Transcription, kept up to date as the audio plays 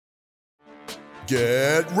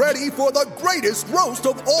Get ready for the greatest roast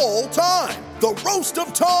of all time, the Roast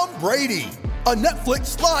of Tom Brady, a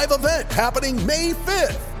Netflix live event happening May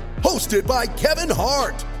 5th. Hosted by Kevin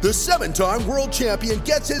Hart, the 7-time world champion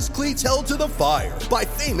gets his cleats held to the fire by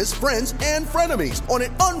famous friends and frenemies on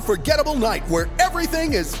an unforgettable night where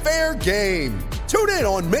everything is fair game. Tune in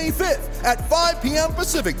on May 5th at 5 p.m.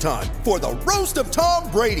 Pacific time for the Roast of Tom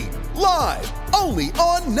Brady, live only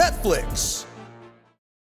on Netflix.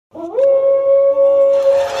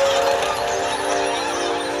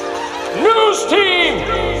 News team,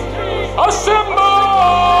 assemble!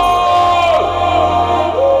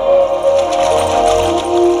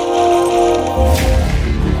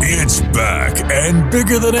 It's back and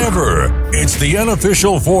bigger than ever. It's the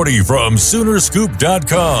unofficial 40 from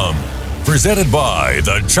Soonerscoop.com. Presented by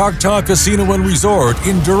the Choctaw Casino and Resort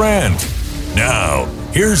in Durant. Now,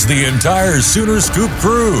 here's the entire Sooner Scoop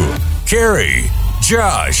crew. Carrie,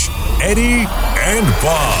 Josh, Eddie, and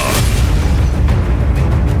Bob.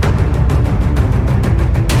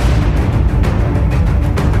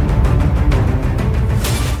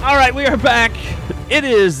 All right, we are back. It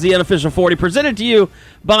is the unofficial 40 presented to you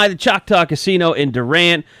by the Choctaw Casino in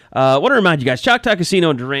Durant. I want to remind you guys, Choctaw Casino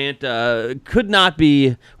in Durant would not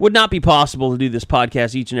be possible to do this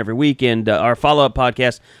podcast each and every week. And our follow-up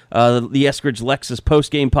podcast, the Eskridge Lexus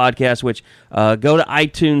postgame podcast, which go to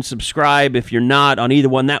iTunes, subscribe if you're not on either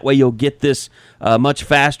one. That way you'll get this much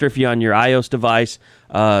faster if you're on your iOS device,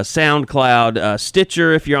 SoundCloud,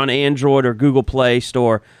 Stitcher if you're on Android or Google Play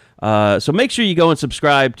Store. So make sure you go and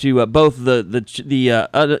subscribe to both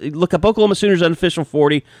look up Oklahoma Sooners Unofficial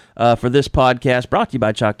 40 for this podcast, brought to you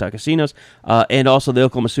by Choctaw Casinos, and also the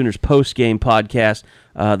Oklahoma Sooners Post-Game podcast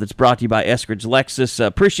that's brought to you by Eskridge Lexus.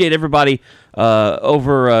 Appreciate everybody.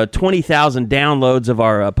 Over 20,000 downloads of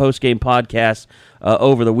our post-game podcast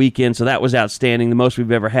over the weekend, so that was outstanding, the most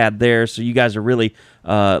we've ever had there. So you guys are really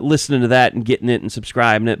listening to that and getting it and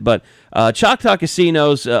subscribing it. But Choctaw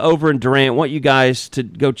Casinos over in Durant, want you guys to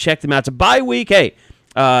go check them out. It's a bye week. Hey,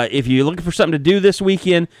 if you're looking for something to do this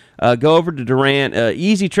weekend, go over to Durant.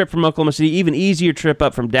 Easy trip from Oklahoma City, even easier trip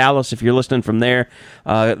up from Dallas if you're listening from there.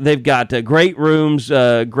 They've got great rooms,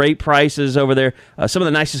 great prices over there, some of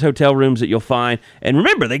the nicest hotel rooms that you'll find. And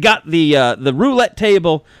remember, they got the roulette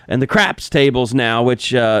table and the craps tables now,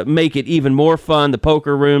 which make it even more fun. The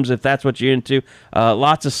poker rooms, if that's what you're into.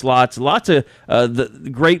 Lots of slots, lots of the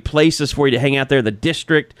great places for you to hang out there. The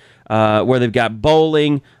District, where they've got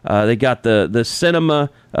bowling, they got the cinema,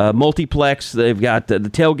 multiplex, they've got the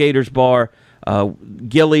Tailgaters Bar,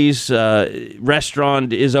 Gillies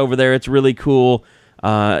restaurant is over there. It's really cool,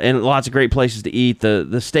 and lots of great places to eat. The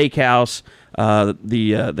steakhouse,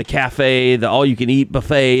 the cafe, the all-you-can-eat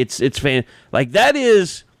buffet. It's fan like that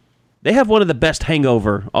is. They have one of the best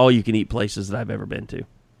hangover all-you-can-eat places that I've ever been to.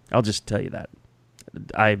 I'll just tell you that.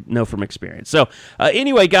 I know from experience. So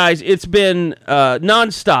anyway, guys, it's been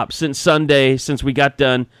nonstop since Sunday, since we got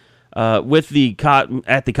done with the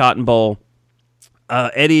Cotton Bowl.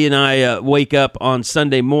 Eddie and I wake up on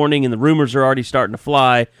Sunday morning, and the rumors are already starting to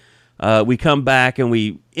fly. We come back, and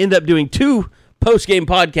we end up doing 2 post-game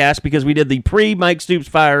podcasts because we did the pre-Mike Stoops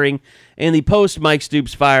firing and the post-Mike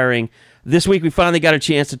Stoops firing. This week, we finally got a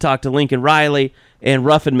chance to talk to Lincoln Riley and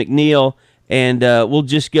Ruffin McNeil. And we'll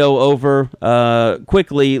just go over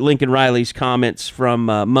quickly Lincoln Riley's comments from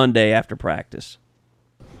Monday after practice.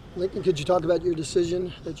 Lincoln, could you talk about your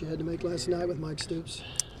decision that you had to make last night with Mike Stoops?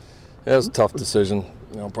 Yeah, it was a tough decision.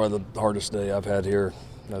 Probably the hardest day I've had here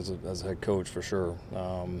as a head coach for sure.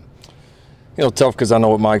 Tough because I know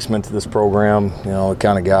what Mike's meant to this program. The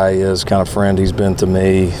kind of guy he is, kind of friend he's been to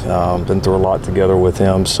me. Been through a lot together with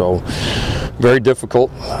him, so very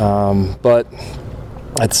difficult. But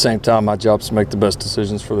at the same time, my job is to make the best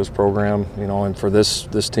decisions for this program, and for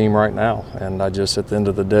this team right now. And I just, at the end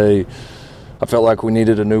of the day, I felt like we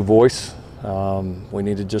needed a new voice. We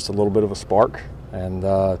needed just a little bit of a spark. And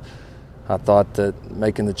I thought that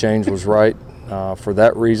making the change was right for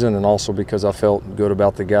that reason, and also because I felt good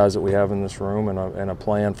about the guys that we have in this room and a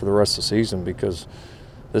plan for the rest of the season, because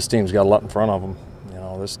this team's got a lot in front of them.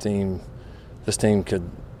 This team could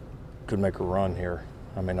make a run here.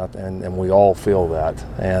 And we all feel that.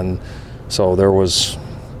 And so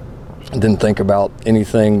didn't think about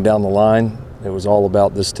anything down the line. It was all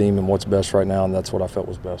about this team and what's best right now, and that's what I felt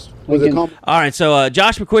was best. All right, so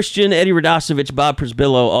Josh McCuistion, Eddie Radosevich, Bob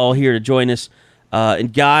Przbillo, all here to join us.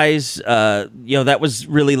 And guys, that was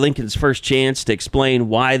really Lincoln's first chance to explain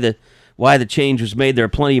why the change was made. There are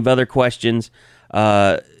plenty of other questions.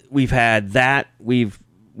 We've had that. We've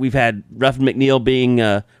had Ruffin McNeil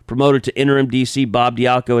being promoted to interim DC. Bob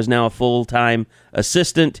Dialco is now a full-time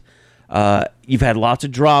assistant. You've had lots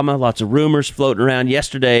of drama, lots of rumors floating around.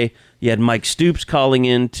 Yesterday, you had Mike Stoops calling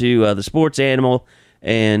into the Sports Animal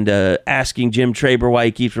and asking Jim Traber why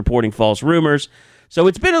he keeps reporting false rumors. So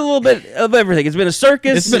it's been a little bit of everything. It's been a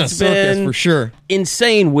circus. It's been a circus for sure.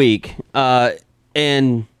 Insane week.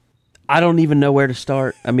 And I don't even know where to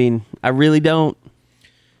start. I mean, I really don't.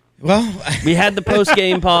 Well, we had the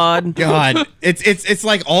post-game pod. God, it's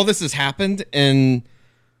like all this has happened, and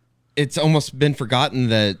it's almost been forgotten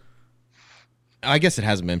that. I guess it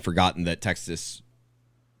hasn't been forgotten that Texas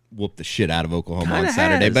whooped the shit out of Oklahoma on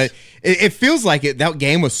Saturday, but it feels like that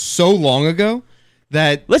game was so long ago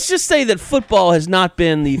that. Let's just say that football has not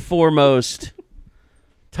been the foremost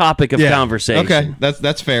topic of conversation. Okay,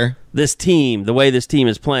 that's fair. This team, the way this team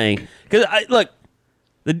is playing, because look.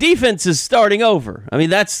 The defense is starting over. I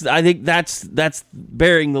mean, I think that's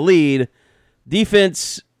bearing the lead.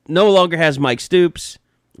 Defense no longer has Mike Stoops.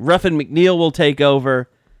 Ruffin McNeil will take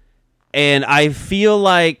over, and I feel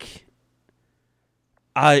like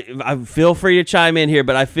I feel free to chime in here,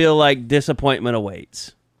 but I feel like disappointment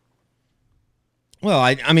awaits. Well,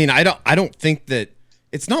 I mean, I don't think that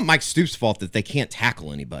it's not Mike Stoops' fault that they can't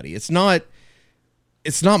tackle anybody. It's not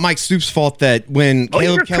Mike Stoops' fault that when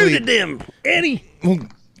Caleb Kelly recruited them, Eddie. Well,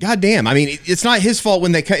 goddamn. I mean, it's not his fault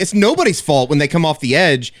when it's nobody's fault when they come off the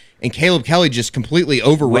edge and Caleb Kelly just completely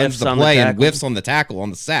overruns the play and whiffs on the tackle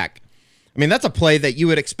on the sack. I mean, that's a play that you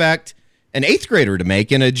would expect an 8th grader to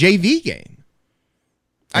make in a JV game.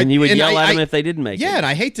 And you would yell at them if they didn't make it. Yeah, and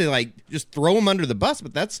I hate to just throw them under the bus,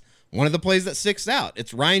 but that's one of the plays that sticks out.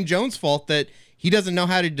 It's Ryan Jones' fault that he doesn't know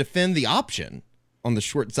how to defend the option on the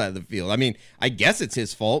short side of the field. I mean, I guess it's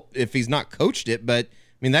his fault if he's not coached it, but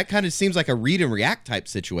I mean, that kind of seems like a read and react type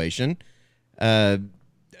situation.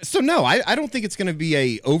 So no, I don't think it's going to be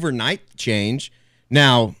a overnight change.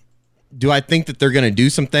 Now, do I think that they're going to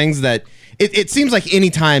do some things that it seems like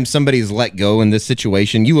anytime somebody's let go in this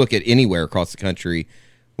situation, you look at anywhere across the country,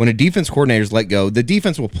 when a defense coordinator is let go, the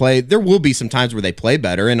defense will play. There will be some times where they play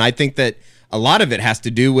better. And I think that a lot of it has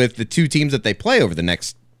to do with the two teams that they play over the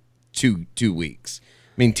next two weeks.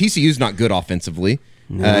 I mean, TCU's not good offensively.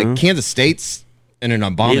 Mm-hmm. Kansas State's an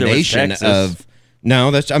abomination of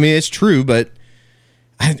it's true, but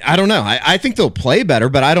I don't know. I think they'll play better,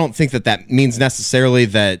 but I don't think that means necessarily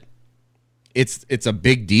that it's a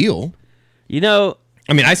big deal. You know,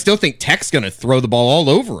 I mean, I still think Tech's going to throw the ball all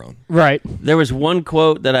over them. Right. There was one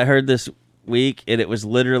quote that I heard this week, and it was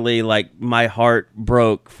literally like, my heart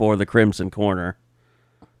broke for the Crimson Corner.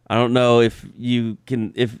 I don't know if you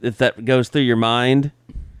can, if that goes through your mind,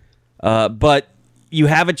 but you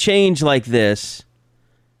have a change like this.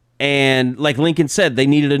 And like Lincoln said, they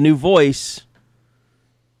needed a new voice.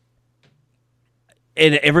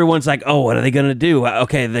 And everyone's like, oh, what are they going to do?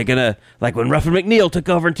 Okay, they're going to, like when Ruffin McNeil took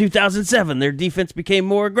over in 2007, their defense became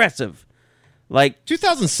more aggressive. Like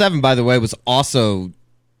 2007, by the way, was also,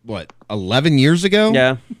 11 years ago?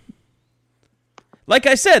 Yeah. Like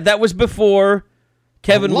I said, that was before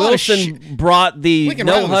Kevin Wilson brought the Lincoln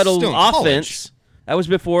no-huddle offense. That was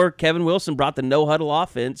before Kevin Wilson brought the no-huddle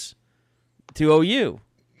offense to OU.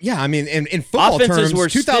 Yeah, I mean, in football terms,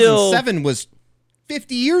 2007 was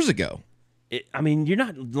 50 years ago. I mean, you're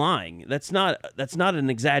not lying. That's not an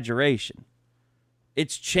exaggeration.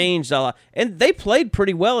 It's changed a lot. And they played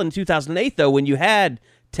pretty well in 2008, though, when you had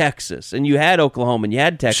Texas and you had Oklahoma and you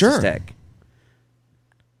had Texas Tech.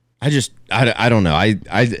 I don't know.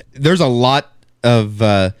 There's a lot of...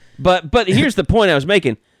 But here's the point I was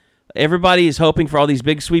making. Everybody is hoping for all these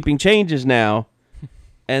big sweeping changes now.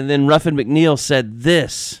 And then Ruffin McNeil said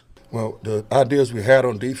this. Well, the ideas we had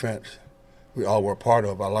on defense, we all were a part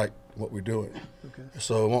of. I like what we're doing. Okay.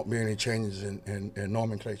 So it won't be any changes in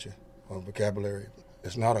nomenclature or vocabulary.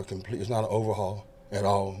 It's not it's not an overhaul at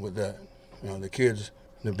all with that. You know, the kids,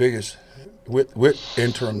 the biggest with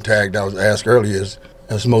interim tag that was asked earlier is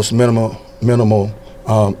as most minimal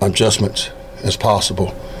adjustments as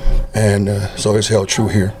possible. And so it's held true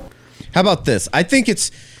here. How about this? I think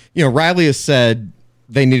it's, Riley has said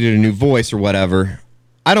they needed a new voice or whatever.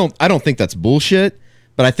 I don't think that's bullshit,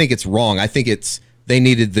 but I think it's wrong. I think they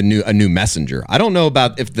needed a new messenger. I don't know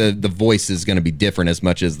about if the voice is going to be different as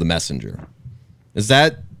much as the messenger. Is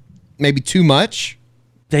that maybe too much?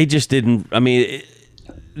 They just didn't. I mean,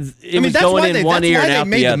 it was going in one ear and out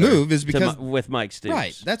the other. The move is because with Mike Stoops.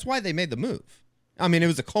 Right. That's why they made the move. I mean, it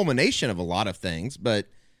was a culmination of a lot of things, but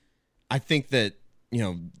I think that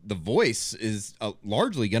the voice is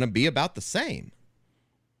largely going to be about the same.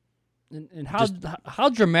 And how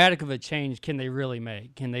dramatic of a change can they really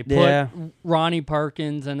make? Can they put Ronnie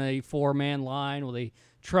Perkins in a 4-man line? Will they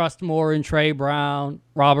trust more in Trey Brown,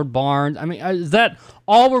 Robert Barnes? I mean, is that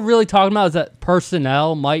all we're really talking about? Is that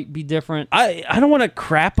personnel might be different? I don't want to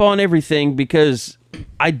crap on everything because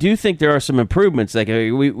I do think there are some improvements. Like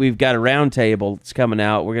we've got a roundtable that's coming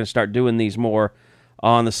out. We're going to start doing these more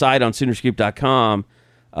on the site on Soonerscoop.com.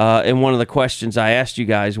 And one of the questions I asked you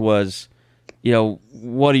guys was,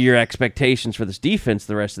 what are your expectations for this defense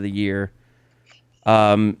the rest of the year?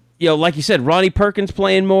 Like you said, Ronnie Perkins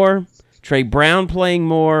playing more, Trey Brown playing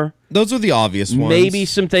more. Those are the obvious ones. Maybe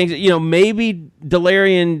some things, maybe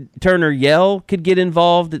Delarian Turner-Yell could get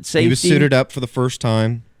involved at safety. He was suited up for the first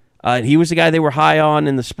time. He was the guy they were high on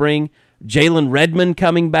in the spring. Jalen Redmond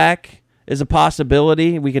coming back is a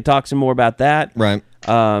possibility. We could talk some more about that. Right.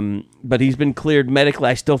 But he's been cleared medically.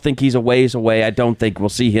 I still think he's a ways away. I don't think we'll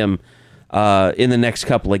see him in the next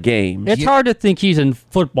couple of games. It's hard to think he's in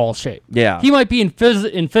football shape. Yeah. He might be in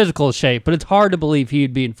physical shape, but it's hard to believe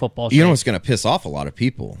he'd be in football shape. You know what's going to piss off a lot of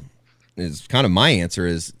people is kind of my answer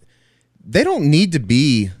is they don't need to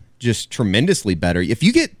be just tremendously better. If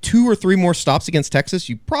you get 2 or 3 more stops against Texas,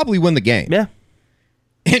 you probably win the game. Yeah.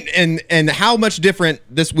 And how much different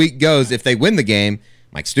this week goes if they win the game.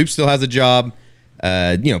 Mike Stoops still has a job.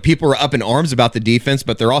 People are up in arms about the defense,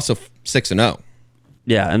 but they're also 6-0.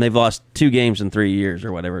 Yeah, and they've lost 2 games in 3 years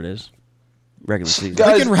or whatever it is. Regular season.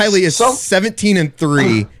 Lincoln Riley is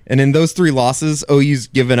 17-3, and in those 3 losses, OU's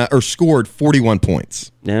given up or scored 41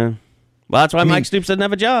 points. Yeah. Well, that's why Mike Stoops doesn't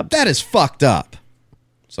have a job. That is fucked up.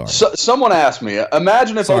 Sorry. So, someone asked me,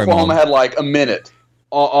 imagine if Oklahoma had like a minute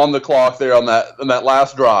on the clock there on that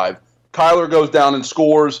last drive. Kyler goes down and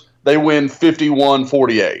scores. They win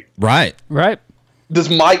 51-48. Right. Does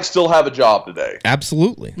Mike still have a job today?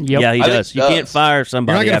 Absolutely. Yep. Yeah, he does. You can't fire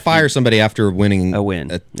somebody. You're not going to fire somebody after winning a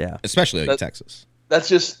win. Especially like Texas. That's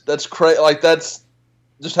crazy. Like that's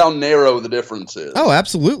just how narrow the difference is. Oh,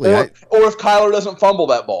 absolutely. Or if Kyler doesn't fumble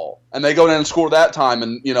that ball and they go down and score that time,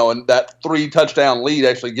 and and that 3-touchdown lead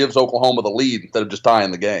actually gives Oklahoma the lead instead of just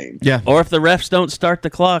tying the game. Yeah. Or if the refs don't start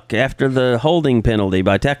the clock after the holding penalty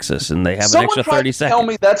by Texas and they have an extra 30 seconds. Tell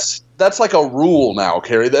me that's like a rule now,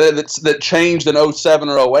 Kerry, that changed in 07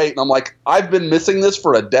 or 08, and I'm like, I've been missing this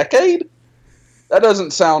for a decade? That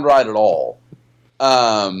doesn't sound right at all.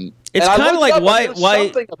 It's kind of like why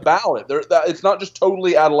something about it. It's not just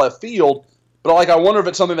totally out of left field, but I wonder if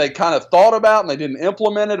it's something they kind of thought about and they didn't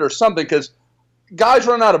implement it or something, because guys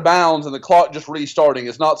running out of bounds and the clock just restarting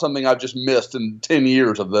is not something I've just missed in 10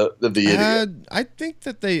 years of the idiot. I think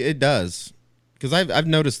that it does, because I've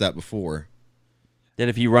noticed that before. That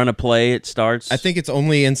if you run a play, it starts? I think it's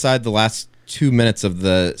only inside the last 2 minutes of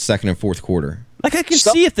the second and fourth quarter. Like I can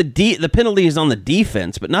see if the penalty is on the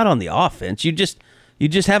defense, but not on the offense. You just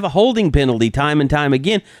have a holding penalty time and time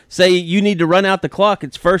again. Say you need to run out the clock.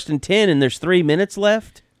 It's 1st and 10, and there's 3 minutes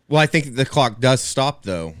left. Well, I think the clock does stop,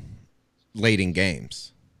 though, late in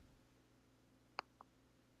games.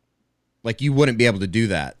 Like, you wouldn't be able to do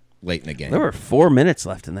that late in a game. There were 4 minutes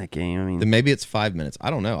left in that game. I mean, then maybe it's 5 minutes. I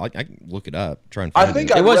don't know. I can look it up. Try and find it. I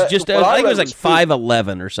think it was like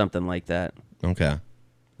 5:11 or something like that. Okay.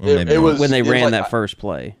 Well, it was when they ran like, that first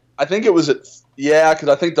play. I think it was because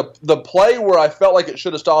I think the play where I felt like it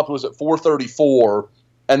should have stopped was at 4:34,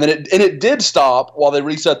 and then it did stop while they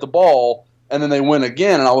reset the ball, and then they went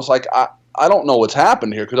again, and I was like, I don't know what's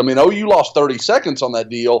happened here, because OU lost 30 seconds on that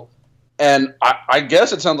deal, and I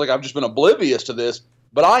guess it sounds like I've just been oblivious to this,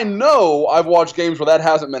 but I know I've watched games where that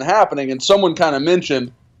hasn't been happening, and someone kind of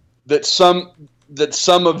mentioned that some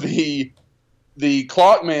of the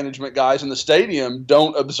clock management guys in the stadium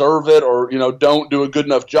don't observe it or don't do a good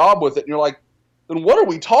enough job with it, and you're like, then what are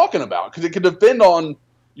we talking about? Because it could depend on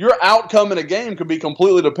your outcome in a game could be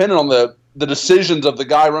completely dependent on the decisions of the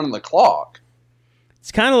guy running the clock.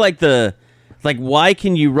 It's kind of like why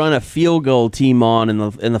can you run a field goal team on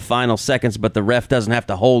in the final seconds, but the ref doesn't have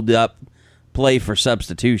to hold up play for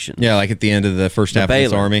substitution? Yeah, like at the end of the first half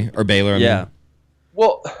against Army or Baylor. Yeah.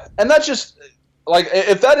 Well, and that's just like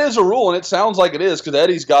if that is a rule, and it sounds like it is because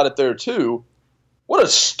Eddie's got it there too. What a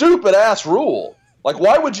stupid ass rule! Like,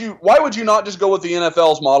 why would you not just go with the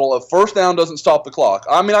NFL's model of first down doesn't stop the clock?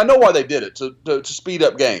 I mean, I know why they did it to speed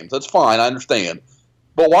up games. That's fine, I understand.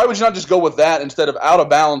 But why would you not just go with that instead of out of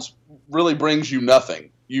bounds? Really brings you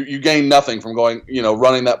nothing. You gain nothing from going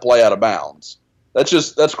running that play out of bounds.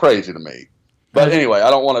 That's crazy to me. But anyway,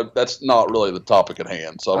 I don't want to. That's not really the topic at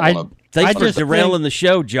hand. So I don't want to. Thanks for derailing the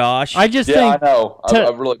show, Josh. I just think I know.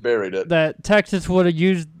 I've really buried it. That Texas would have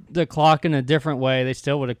used the clock in a different way. They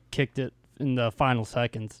still would have kicked it in the final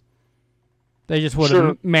seconds. They just would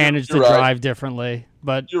have managed to drive differently.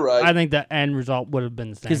 but You're right. I think the end result would have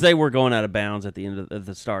been the same. Because they were going out of bounds at the end of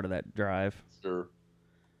the start of that drive. Sure.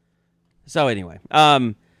 So anyway,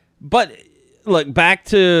 but look, back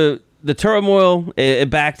to the turmoil,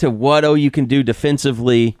 back to what OU can do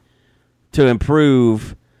defensively to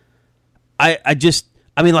improve. I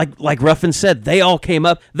mean, like Ruffin said, they all came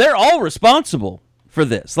up. They're all responsible for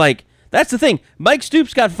this. Like, that's the thing. Mike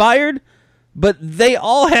Stoops got fired, but they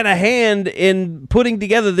all had a hand in putting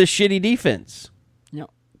together this shitty defense.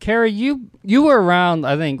 Kerry, you were around,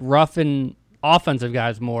 I think, Ruffin offensive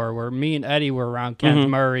guys more, where me and Eddie were around Kenneth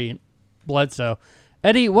Murray and Bledsoe.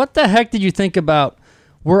 Eddie, what the heck did you think about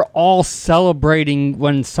we're all celebrating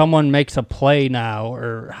when someone makes a play now,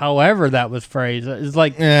 or however that was phrased? It's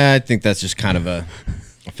like, I think that's just kind of I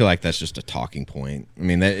feel like that's just a talking point. I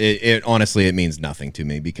mean, it honestly, it means nothing to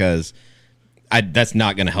me because that's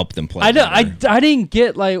not going to help them play. I didn't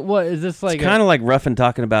get, like, what is this, like? It's kind of like Ruffin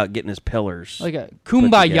talking about getting his pillars, like a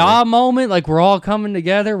kumbaya moment. Like, we're all coming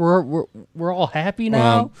together. We're all happy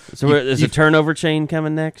now. So is a turnover chain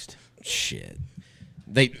coming next? Shit.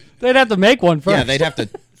 They'd have to make one first. Yeah, they'd have to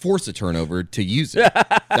force a turnover to use it.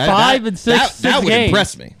 5 and 6 That would games.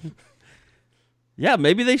 impress me. Yeah,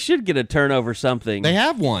 maybe they should get a turnover something. They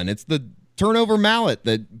have one. It's the turnover mallet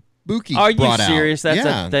that Buki Are you brought out. serious? That's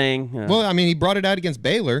Yeah. a thing. Yeah. Well, I mean, he brought it out against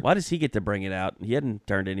Baylor. Why does he get to bring it out? He hadn't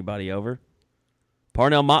turned anybody over.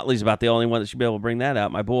 Parnell Motley's about the only one that should be able to bring that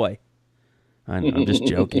out, my boy. I'm just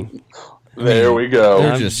joking. There we go.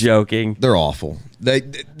 I'm just joking. They're awful.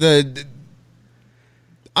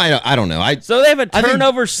 I don't know. So they have a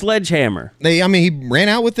turnover sledgehammer. He ran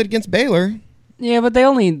out with it against Baylor. Yeah, but they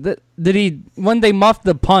only when they muffed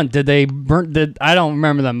the punt, I don't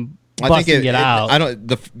remember them busting it out.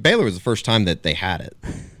 Baylor was the first time that they had it.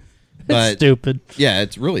 But, it's stupid. Yeah,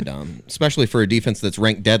 it's really dumb, especially for a defense that's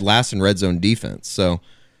ranked dead last in red zone defense. So,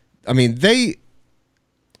 I mean,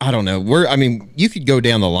 I don't know. You could go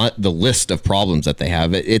down the list of problems that they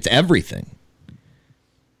have. It's everything.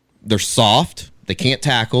 They're soft. They can't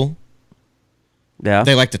tackle. Yeah.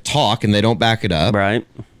 They like to talk and they don't back it up. Right.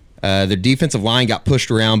 Their defensive line got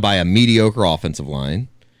pushed around by a mediocre offensive line.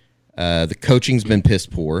 The coaching's been piss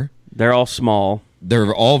poor. They're all small.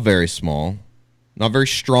 They're all very small. Not very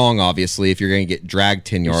strong, obviously, if you're going to get dragged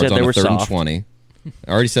 10 yards on a 3rd and 20.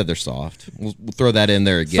 I already said they're soft. We'll throw that in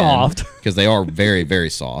there again. Soft. Because they are very, very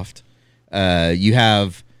soft. You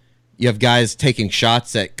have guys taking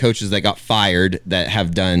shots at coaches that got fired that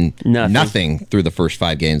have done nothing through the first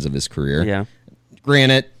 5 games of his career. Yeah.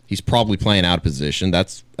 Granted, he's probably playing out of position.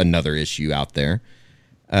 That's another issue out there.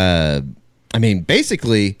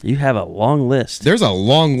 Basically... You have a long list. There's a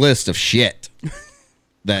long list of shit.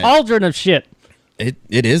 Cauldron of shit.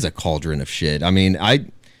 It is a cauldron of shit.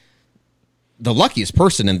 The luckiest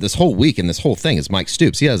person in this whole week and this whole thing is Mike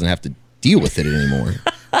Stoops. He doesn't have to deal with it anymore.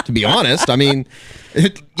 To be honest, yesterday,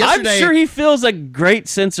 I'm sure he feels a great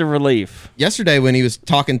sense of relief. Yesterday, when he was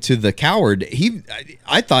talking to the coward,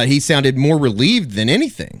 I thought he sounded more relieved than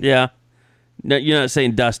anything. Yeah. No, you're not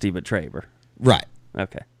saying Dusty, but Traver. Right.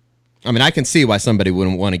 Okay. I can see why somebody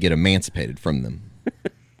wouldn't want to get emancipated from them.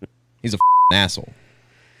 He's a asshole.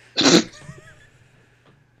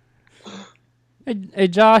 Hey,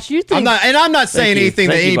 Josh, you think... I'm not saying anything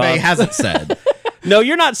that anybody hasn't said. No,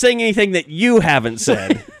 you're not saying anything that you haven't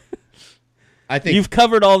said. I think you've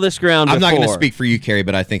covered all this ground I'm before. not going to speak for you, Kerry,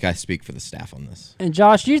 but I think I speak for the staff on this. And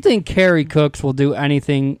Josh, do you think Kerry Cooks will do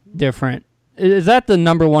anything different? Is that the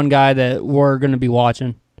number one guy that we're going to be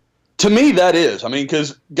watching? To me, that is.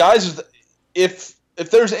 Because guys, if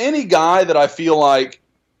there's any guy that I feel like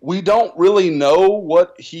we don't really know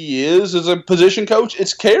what he is as a position coach,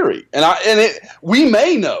 it's Kerry, we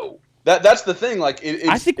may know that's the thing. Like,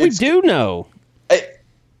 I think we do know.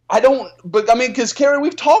 I don't, but because Kerry,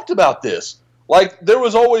 we've talked about this. Like, there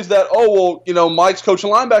was always that, Mike's coaching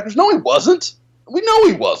linebackers. No, he wasn't. We know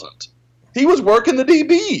he wasn't. He was working the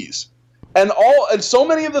DBs, and so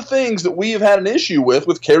many of the things that we have had an issue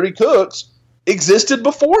with Kerry Cooks existed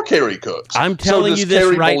before Kerry Cooks. I'm telling you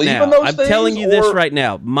this right now. I'm telling you this right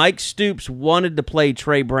now. Mike Stoops wanted to play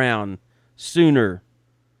Trey Brown sooner,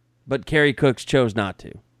 but Kerry Cooks chose not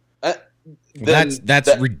to.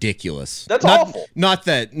 That's ridiculous. That's awful. Not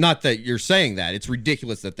that you're saying that. It's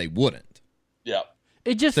ridiculous that they wouldn't. Yeah.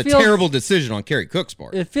 It just it's feels a terrible decision on Kerry Cook's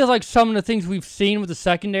part. It feels like some of the things we've seen with the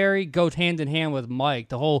secondary goes hand in hand with Mike.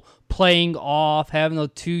 The whole playing off, having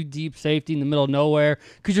those 2 deep safety in the middle of nowhere,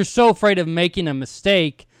 because you're so afraid of making a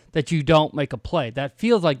mistake that you don't make a play. That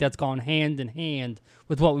feels like that's gone hand in hand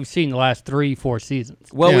with what we've seen the last 3-4 seasons.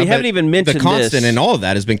 Well, we haven't even mentioned the constant this. in all of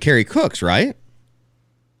that has been Kerry Cooks, right?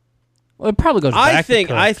 Well, it probably goes back to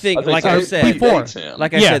Cooks. I think, like I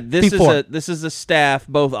said, this is a staff,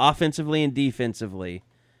 both offensively and defensively,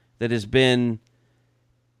 that has been,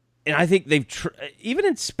 and I think they've even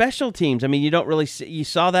in special teams. I mean, you don't really you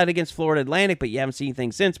saw that against Florida Atlantic, but you haven't seen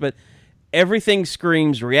anything since. But everything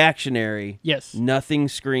screams reactionary. Yes, nothing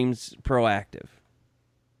screams proactive.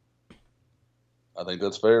 I think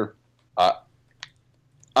that's fair.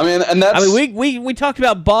 I mean, and that's. I mean, we talked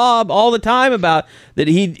about Bob all the time about that.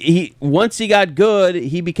 He once he got good,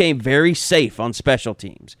 he became very safe on special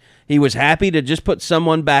teams. He was happy to just put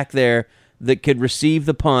someone back there that could receive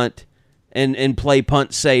the punt and play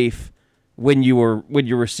punt safe when you're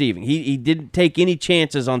receiving. He didn't take any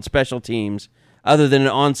chances on special teams other than an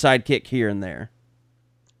onside kick here and there.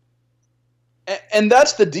 And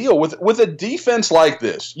that's the deal with a defense like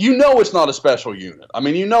this. You know it's not a special unit. I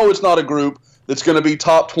mean, you know it's not a group that's going to be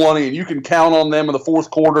top 20 and you can count on them in the fourth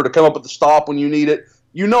quarter to come up with the stop when you need it.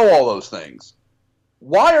 You know all those things.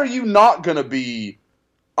 Why are you not going to be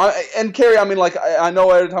and Kerry, I mean, like, I know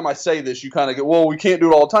every time I say this, you kind of go, well, we can't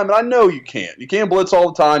do it all the time. And I know you can't. You can't blitz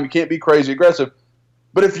all the time. You can't be crazy aggressive.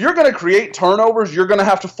 But if you're going to create turnovers, you're going to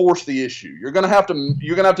have to force the issue. You're going to have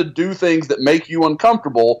to do things that make you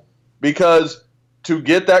uncomfortable, because to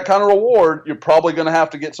get that kind of reward, you're probably going to have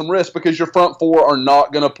to get some risk, because your front four are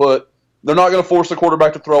not going to they're not going to force the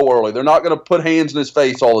quarterback to throw early. They're not going to put hands in his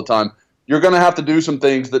face all the time. You're going to have to do some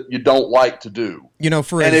things that you don't like to do.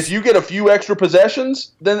 And if you get a few extra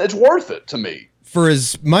possessions, then it's worth it to me. For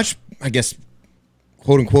as much, I guess,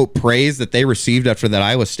 quote unquote, praise that they received after that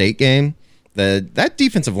Iowa State game, that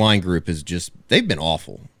defensive line group is they've been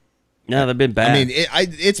awful. No, they've been bad. I mean,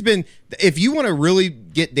 it's been, if you want to really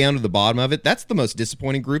get down to the bottom of it, that's the most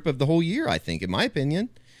disappointing group of the whole year, I think, in my opinion.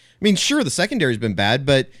 I mean, sure, the secondary's been bad,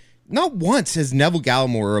 but not once has Neville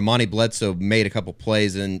Gallimore or Amani Bledsoe made a couple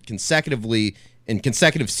plays in consecutive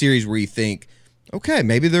series where you think, okay,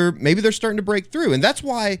 maybe they're starting to break through. And that's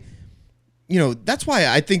why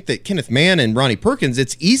I think that Kenneth Mann and Ronnie Perkins,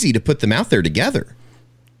 it's easy to put them out there together.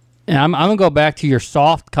 And I'm going to go back to your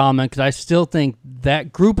soft comment, because I still think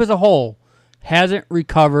that group as a whole hasn't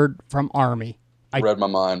recovered from Army. I read my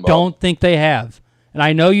mind, Bob. Don't think they have. And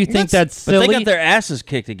I know you think that's silly. But they got their asses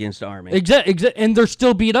kicked against Army. Exactly. And they're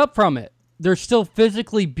still beat up from it. They're still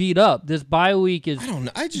physically beat up. This bye week is... I don't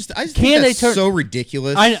know. I just think that's so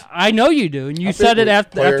ridiculous. I know you do. And you said it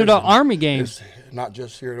after the Army game. It's not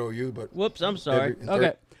just here at OU, but... Whoops, I'm sorry.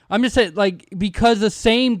 Okay. I'm just saying, like, because the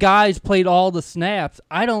same guys played all the snaps,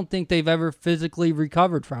 I don't think they've ever physically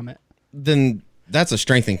recovered from it. Then that's a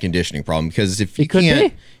strength and conditioning problem, because if you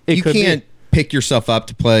can't pick yourself up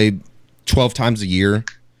to play 12 times a year,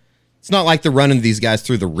 it's not like they're running these guys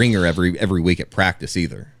through the ringer every week at practice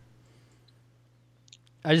either.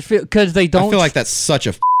 I just feel because they don't. I feel like that's such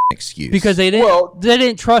a excuse, because they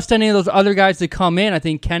didn't trust any of those other guys to come in. I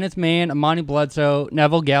think Kenneth Mann, Amani Bledsoe,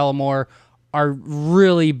 Neville Gallimore are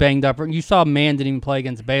really banged up. You saw Mann didn't even play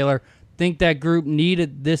against Baylor. Think that group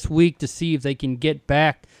needed this week to see if they can get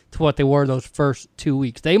back to what they were those first 2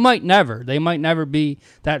 weeks. They might never be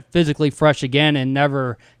that physically fresh again and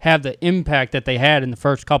never have the impact that they had in the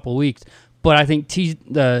first couple weeks. But I think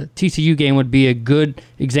the TCU game would be a good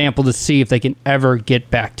example to see if they can ever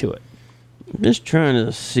get back to it. I'm just trying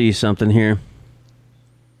to see something here.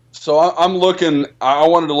 So I'm looking. I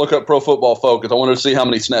wanted to look up Pro Football Focus. I wanted to see how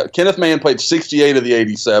many snaps. Kenneth Mann played 68 of the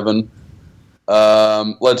 87.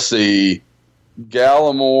 Let's see.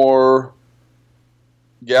 Gallimore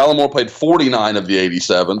played 49 of the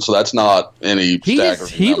 87, so that's not any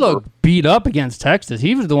staggering He number. looked beat up against Texas.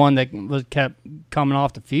 He was the one that kept coming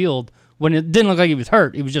off the field when it didn't look like he was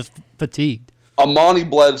hurt. He was just fatigued. Amani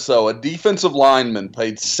Bledsoe, a defensive lineman,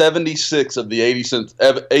 played 76 of the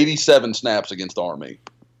 87 snaps against Army.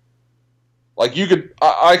 Like,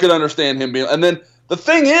 I could understand him being, and then the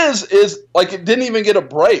thing is like, it didn't even get a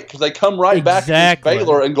break, because they come right back against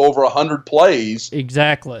Baylor and go over 100 plays.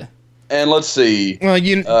 Exactly. And let's see. Well,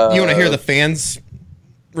 you want to hear the fans'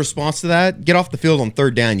 response to that? Get off the field on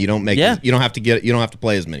third down. You don't have to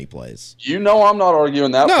play as many plays. You know, I'm not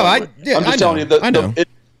arguing that. No, I'm just telling you that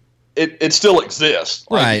it still exists.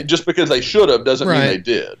 Like, right. Just because they should have doesn't mean they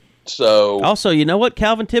did. So also, you know what,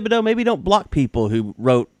 Calvin Thibodeau, maybe don't block people who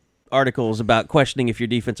wrote articles about questioning if your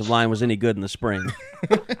defensive line was any good in the spring.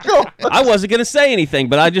 I wasn't going to say anything,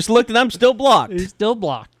 but I just looked and I'm still blocked. He's still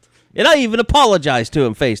blocked. And I even apologized to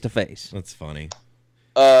him face to face. That's funny.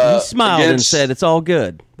 He smiled and said, "It's all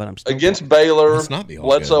good," but I'm still against blocked. Baylor.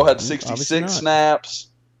 Bledsoe good. had 66 snaps.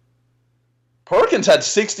 Perkins had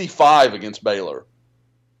 65 against Baylor.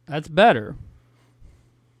 That's better.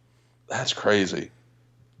 That's crazy.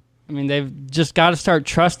 I mean, they've just got to start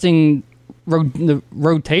trusting the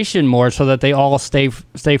rotation more so that they all stay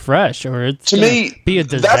fresh, or it's to me be a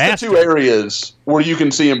disaster. That's the two areas where you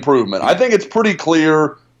can see improvement. I think it's pretty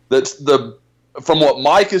clear that from what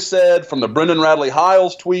Mike has said, from the Brendan Radley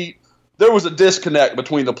Hiles tweet, there was a disconnect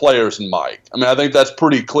between the players and Mike. I mean, I think that's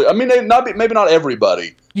pretty clear. I mean, maybe not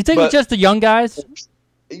everybody. You think it's just the young guys?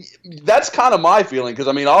 That's kind of my feeling because,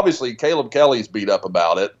 I mean, obviously Caleb Kelly's beat up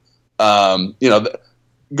about it.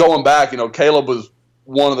 Going back, Caleb was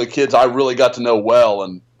one of the kids I really got to know well,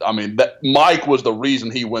 and I mean, Mike was the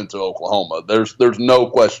reason he went to Oklahoma. There's no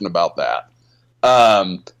question about that.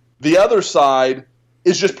 The other side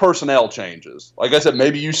is just personnel changes. Like I said,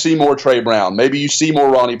 maybe you see more Trey Brown, maybe you see more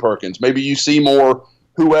Ronnie Perkins, maybe you see more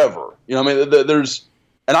whoever. I mean, there's.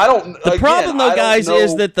 And I don't. The problem, though, guys,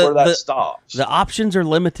 is that stops. The options are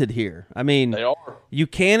limited here. I mean, they are. You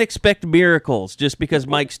can't expect miracles just because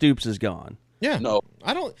Mike Stoops is gone. Yeah, no,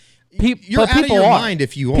 I don't. You're out of your mind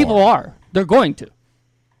if you are. People are. They're going to.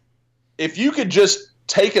 If you could just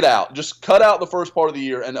take it out, just cut out the first part of the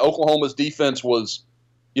year, and Oklahoma's defense was,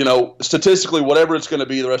 statistically whatever it's going to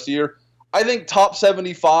be the rest of the year, I think top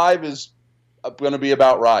 75 is going to be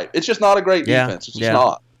about right. It's just not a great defense. It's just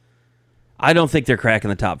not. I don't think they're cracking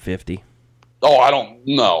the top 50. Oh, I don't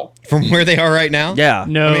know. From where they are right now? Yeah.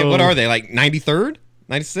 No. I mean, what are they, like 93rd?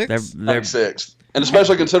 96? They're 96th. And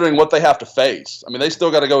especially considering what they have to face. I mean, they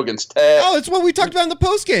still got to go against Tech. Oh, it's what we talked about in the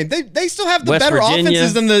postgame. They still have the West better Virginia.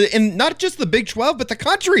 offenses in not just the Big 12, but the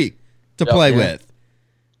country to play with.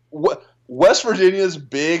 West Virginia's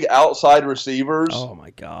big outside receivers. Oh, my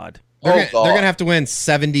God. They're going to have to win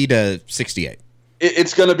 70 to 68.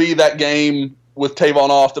 It's going to be that game with Tavon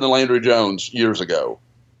Austin and Landry Jones years ago.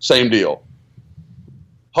 Same deal.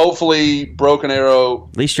 Hopefully, Broken Arrow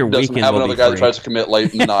at least your doesn't weekend have will another be guy free. that tries to commit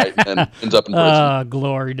late in the night and ends up in prison.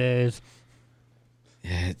 Glory days.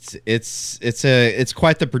 Yeah, it's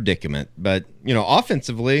quite the predicament. But,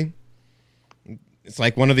 offensively, it's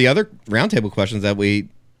like one of the other roundtable questions that we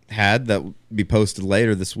had that will be posted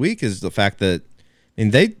later this week is the fact that,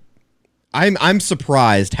 I'm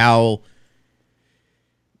surprised how,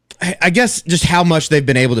 I guess, just how much they've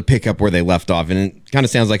been able to pick up where they left off. And it kind of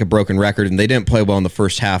sounds like a broken record, and they didn't play well in the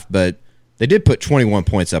first half, but they did put 21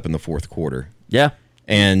 points up in the fourth quarter. Yeah.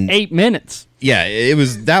 And 8 minutes. Yeah,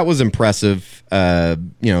 that was impressive. I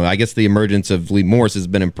guess the emergence of Lee Morris has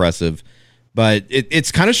been impressive, but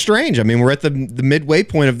it's kind of strange. I mean, we're at the midway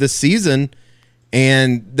point of this season,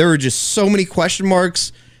 and there are just so many question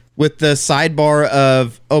marks with the sidebar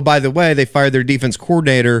of, oh, by the way, they fired their defense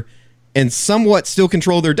coordinator and somewhat still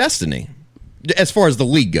control their destiny as far as the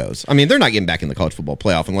league goes. I mean, they're not getting back in the college football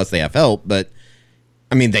playoff unless they have help, but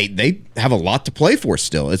I mean, they have a lot to play for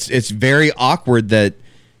still. It's very awkward that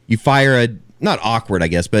you fire not awkward, I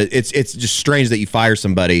guess, but it's just strange that you fire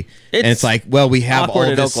somebody and it's like, well, we have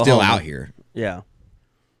all this still out here. Yeah.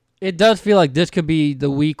 It does feel like this could be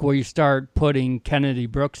the week where you start putting Kennedy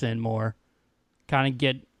Brooks in more. Kind of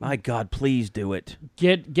get... My God, please do it.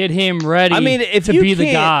 Get him ready to be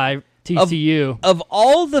the guy, TCU. Of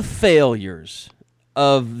all the failures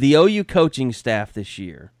of the OU coaching staff this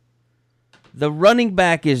year, the running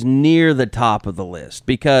back is near the top of the list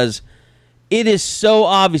because it is so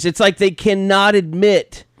obvious. It's like they cannot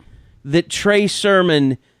admit that Trey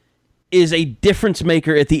Sermon is a difference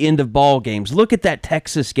maker at the end of ball games. Look at that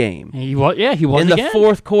Texas game. He was in the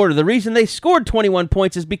fourth quarter. The reason they scored 21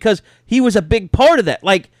 points is because he was a big part of that.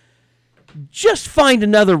 Like, just find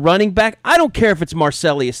another running back. I don't care if it's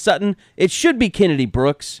Marcellus Sutton. It should be Kennedy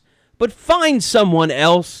Brooks. But find someone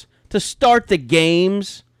else to start the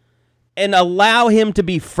games and allow him to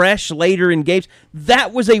be fresh later in games.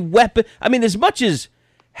 That was a weapon. I mean, as much as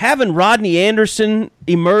having Rodney Anderson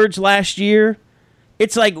emerge last year,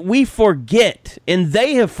 it's like we forget, and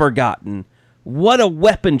they have forgotten, what a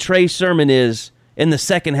weapon Trey Sermon is in the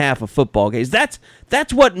second half of football games. That's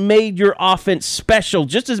what made your offense special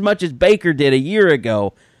just as much as Baker did a year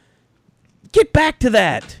ago. Get back to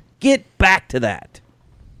that. Get back to that.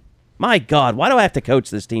 My God, why do I have to coach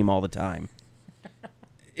this team all the time?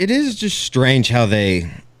 It is just strange how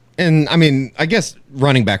and I mean, I guess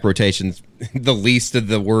running back rotation's the least of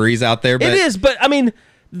the worries out there. But it is, but I mean,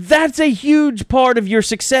 that's a huge part of your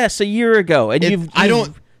success a year ago, and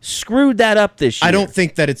you've screwed that up this year. I don't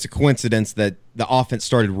think that it's a coincidence that the offense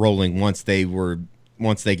started rolling once they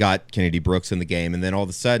got Kennedy Brooks in the game, and then all of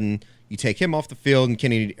a sudden you take him off the field,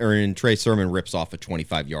 and Trey Sermon rips off a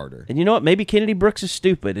 25-yarder. And you know what? Maybe Kennedy Brooks is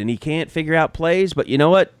stupid and he can't figure out plays, but you know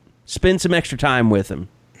what? Spend some extra time with him.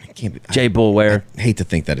 Jay Boulware. I hate to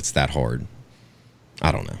think that it's that hard.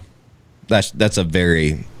 I don't know. That's a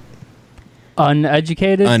very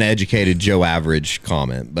uneducated Joe Average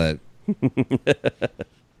comment, but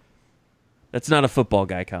That's not a football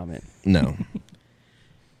guy comment. No.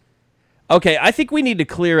 Okay, I think we need to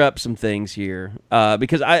clear up some things here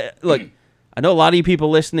because I know a lot of you people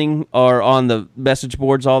listening are on the message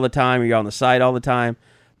boards all the time, or you're on the site all the time,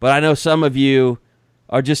 but I know some of you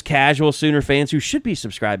are just casual Sooner fans who should be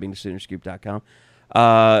subscribing to Soonerscoop.com.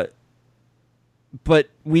 But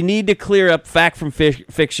we need to clear up fact from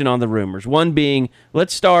fiction on the rumors. One being,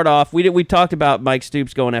 let's start off. We talked about Mike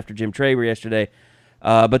Stoops going after Jim Traber yesterday,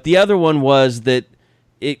 but the other one was that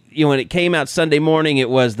when it came out Sunday morning, it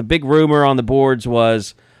was the big rumor on the boards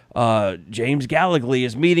was James Gallagly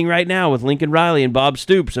is meeting right now with Lincoln Riley and Bob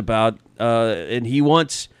Stoops about, and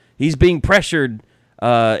he's being pressured,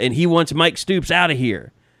 and he wants Mike Stoops out of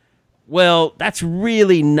here. Well, that's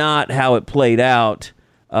really not how it played out.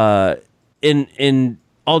 And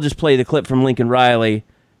I'll just play the clip from Lincoln Riley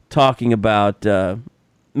talking about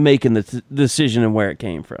making the decision and where it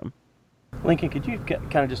came from. Lincoln, could you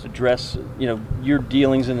kind of just address, your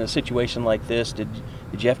dealings in a situation like this? Did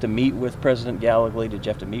you have to meet with President Gallagly? Did you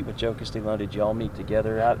have to meet with Joe Castiglione? Did you all meet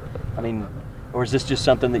together? Or is this just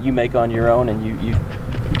something that you make on your own and you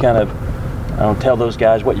kind of tell those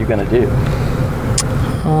guys what you're going to do?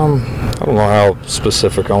 I don't know how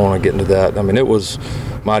specific I want to get into that. It was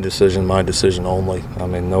my decision only.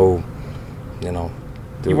 No,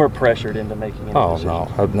 you weren't pressured into making any decision.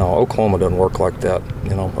 No, Oklahoma doesn't work like that.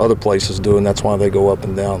 Other places do, and that's why they go up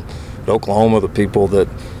and down. But Oklahoma, the people that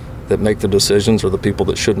make the decisions are the people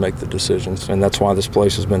that should make the decisions, and that's why this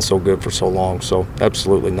place has been so good for so long. So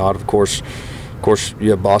absolutely not. Of course,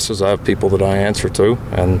 you have bosses. I have people that I answer to,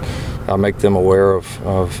 and I make them aware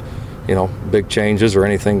of big changes or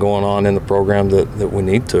anything going on in the program that we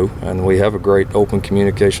need to. And we have a great open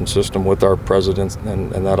communication system with our president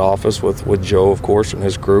and that office with Joe, of course, and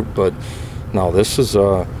his group. But no, this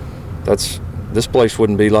place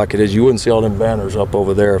wouldn't be like it is. You wouldn't see all them banners up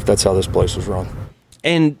over there if that's how this place was run.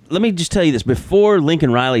 And let me just tell you this. Before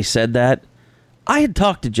Lincoln Riley said that, I had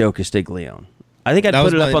talked to Joe Castiglione. I think I'd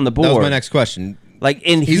put it up on the board. That was my next question.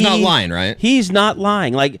 He's not lying, right? He's not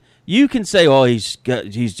lying. You can say, "Oh, he's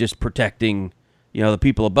just protecting, the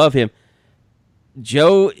people above him."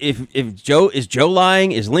 Joe, if Joe is Joe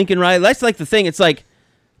lying? Is Lincoln Riley? That's like the thing. It's like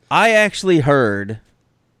I actually heard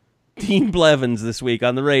Dean Blevins this week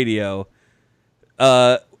on the radio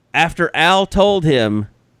after Al told him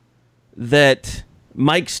that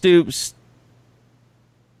Mike Stoops,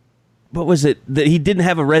 what was it, that he didn't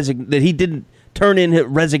have that he didn't turn in a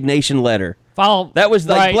resignation letter. That was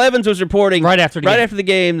like Blevins was reporting right after the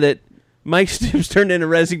game that Mike Stoops turned in a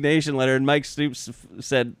resignation letter, and Mike Stoops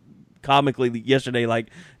said comically yesterday,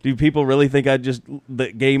 do people really think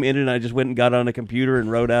the game ended and I just went and got on a computer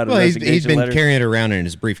and wrote out a resignation letter? He's been carrying it around in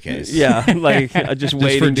his briefcase. Yeah, just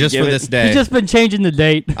waiting just for this day. He's just been changing the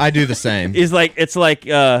date. I do the same. It's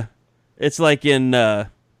like in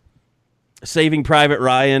Saving Private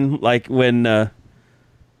Ryan, when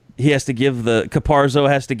he has to give Caparzo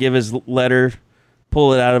has to give his letter,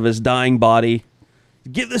 pull it out of his dying body.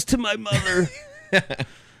 Give this to my mother.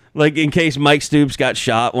 In case Mike Stoops got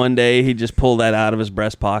shot one day, he'd just pull that out of his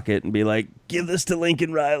breast pocket and be like, give this to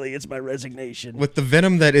Lincoln Riley. It's my resignation. With the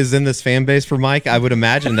venom that is in this fan base for Mike, I would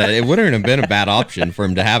imagine that it wouldn't have been a bad option for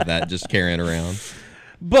him to have that just carrying around.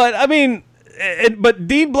 But, but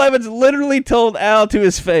Dean Blevins literally told Al to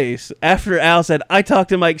his face after Al said, I talked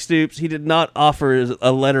to Mike Stoops. He did not offer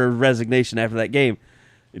a letter of resignation after that game.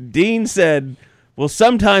 Dean said, well,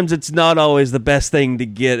 sometimes it's not always the best thing to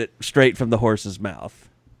get it straight from the horse's mouth.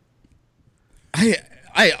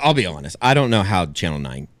 I'll be honest. I don't know how Channel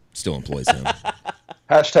 9 still employs him.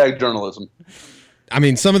 Hashtag journalism.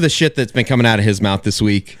 Some of the shit that's been coming out of his mouth this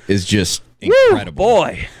week is just incredible. Woo,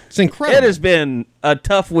 boy. It's incredible. It has been a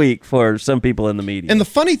tough week for some people in the media. And the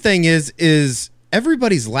funny thing is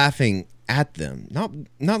everybody's laughing at them,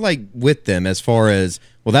 not like with them as far as,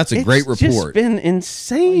 well, that's a great report. It's just been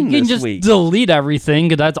insane this week. You can just delete everything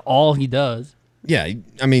because that's all he does. Yeah,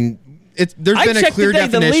 there's been a clear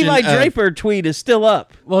definition. The Levi Draper tweet is still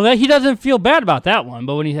up. Well, he doesn't feel bad about that one,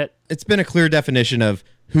 but when it's been a clear definition of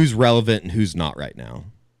who's relevant and who's not right now.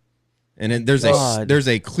 And there's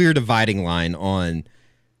a clear dividing line on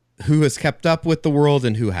who has kept up with the world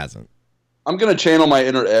and who hasn't. I'm going to channel my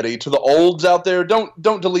inner Eddie. To the olds out there,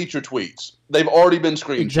 don't delete your tweets. They've already been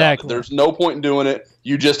screenshotted. Exactly. There's no point in doing it.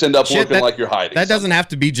 You just end up looking like you're hiding. That doesn't have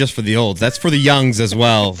to be just for the olds. That's for the youngs as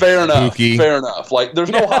well. Fair enough. Fair enough. There's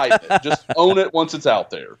no hiding it. Just own it once it's out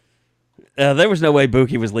there. There was no way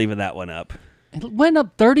Buki was leaving that one up. It went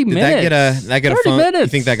up 30 minutes. Did that get 30 a phone? minutes. You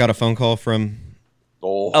think that got a phone call from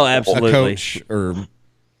absolutely. A coach or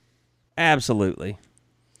absolutely.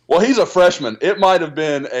 Well, he's a freshman. It might have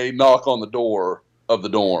been a knock on the door of the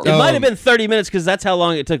dorm. It might have been 30 minutes because that's how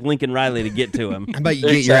long it took Lincoln Riley to get to him. How about you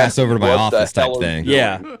get your ass over to my office type thing?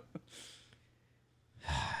 Yeah.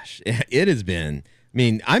 It has been. I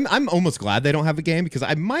mean, I'm almost glad they don't have a game because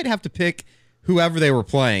I might have to pick whoever they were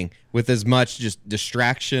playing with as much just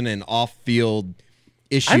distraction and off-field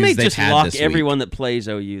issues I may they've just had lock this everyone week. that plays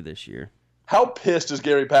OU this year. How pissed is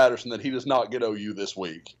Gary Patterson that he does not get OU this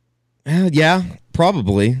week? Yeah,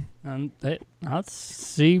 probably. Let's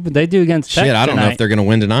see what they do against Tech Shit, I don't know tonight. if they're going to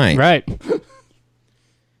win tonight. Right.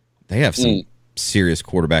 They have some serious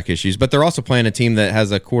quarterback issues, but they're also playing a team that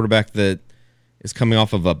has a quarterback that is coming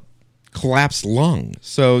off of a collapsed lung.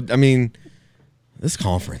 So, I mean, this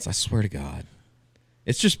conference, I swear to God,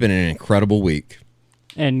 it's just been an incredible week.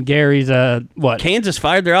 And Gary's what? Kansas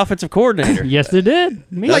fired their offensive coordinator. Yes, they did.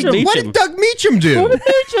 Like, what did Doug Meacham do? What did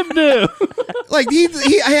Meacham do? Like he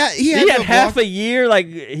had half a year. Like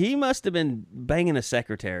he must have been banging a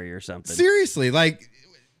secretary or something. Seriously, like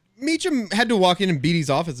Meacham had to walk in and beat his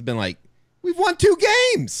office and been like, "We've won 2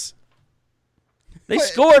 games." They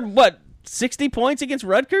scored 60 points against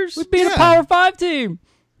Rutgers? We beat a Power 5 team.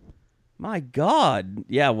 My God.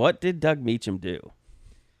 Yeah, what did Doug Meacham do?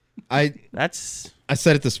 I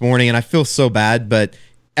said it this morning, and I feel so bad, but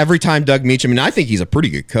every time Doug Meacham, and I think he's a pretty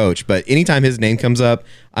good coach, but anytime his name comes up,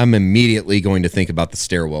 I'm immediately going to think about the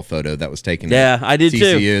stairwell photo that was taken. Yeah, at I do TCU.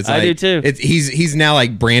 too. It's I do too. He's now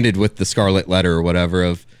like branded with the scarlet letter or whatever.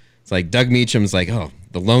 It's like Doug Meacham's like, oh,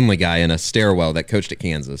 the lonely guy in a stairwell that coached at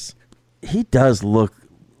Kansas. He does look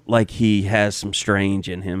like he has some strange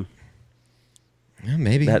in him. Yeah,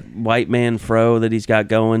 maybe that white man fro that he's got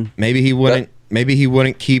going. Maybe he wouldn't. Maybe he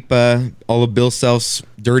wouldn't keep all of Bill Self's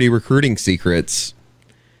dirty recruiting secrets.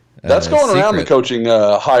 That's going around the coaching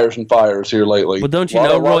hires and fires here lately. Well, don't you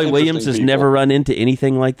know Roy Williams has never run into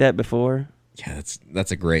anything like that before? Yeah,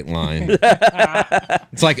 that's a great line.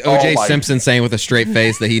 It's like O.J. Simpson saying with a straight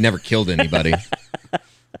face that he never killed anybody.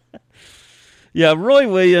 Yeah, Roy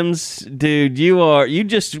Williams, dude, you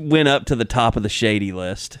just went up to the top of the shady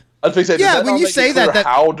list. I was say, yeah, when you say that,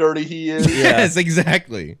 how dirty he is. Yes,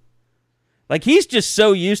 exactly. Like he's just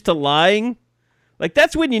so used to lying. Like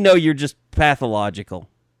that's when you know you're just pathological.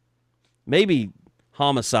 Maybe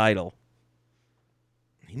homicidal.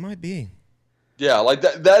 He might be. Yeah, like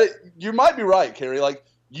that you might be right, Kerry. Like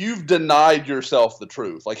you've denied yourself the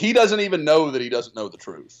truth. Like he doesn't even know that he doesn't know the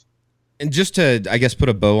truth. And just to, I guess, put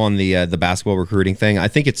a bow on the basketball recruiting thing, I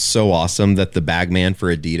think it's so awesome that the bag man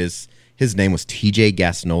for Adidas, his name was TJ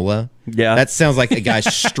Gasnola. Yeah. That sounds like a guy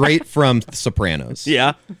straight from Sopranos.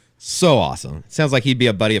 Yeah. So awesome. Sounds like he'd be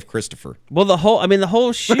a buddy of Christopher. Well, the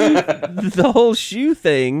whole shoe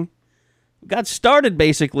thing got started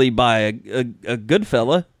basically by a good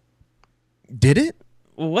fella. Did it?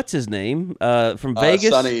 Well, what's his name? From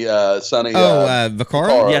Vegas? Sonny.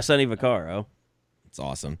 Vaccaro? Yeah, Sonny Vaccaro. It's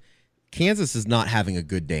awesome. Kansas is not having a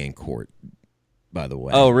good day in court, by the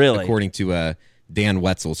way. Oh, really? According to Dan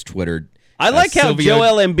Wetzel's Twitter. I like how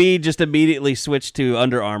Joel Embiid just immediately switched to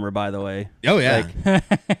Under Armour, by the way. Oh, yeah.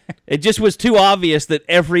 It just was too obvious that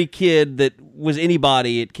every kid that was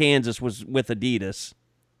anybody at Kansas was with Adidas.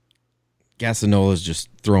 Gasanola's just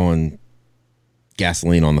throwing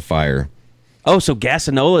gasoline on the fire. Oh, so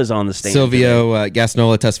Gasanola is on the stand. Silvio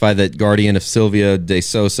Gasanola testified that guardian of Silvio De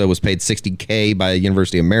Sosa was paid $60K by the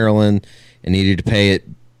University of Maryland and needed to pay it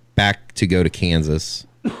back to go to Kansas.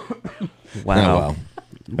 Wow. Oh, well.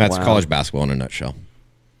 That's college basketball in a nutshell.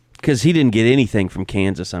 Because he didn't get anything from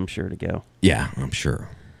Kansas, I'm sure, to go. Yeah, I'm sure.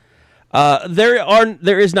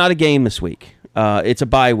 There is not a game this week. It's a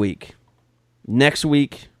bye week. Next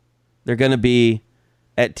week, they're going to be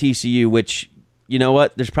at TCU, which, you know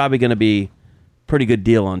what? There's probably going to be a pretty good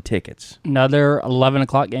deal on tickets. Another 11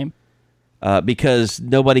 o'clock game? Because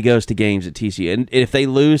nobody goes to games at TCU. And if they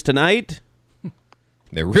lose tonight,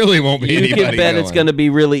 there really won't be anybody you can bet it's going to be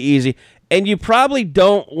really easy. And you probably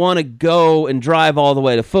don't want to go and drive all the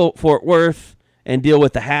way to Fort Worth and deal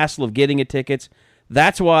with the hassle of getting tickets.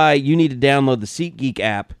 That's why you need to download the SeatGeek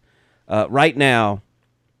app right now.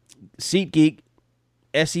 SeatGeek,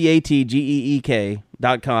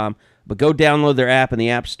 SeatGeek.com. But go download their app in the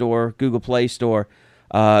App Store, Google Play Store,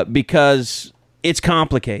 because it's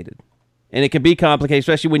complicated. And it can be complicated,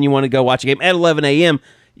 especially when you want to go watch a game at 11 a.m.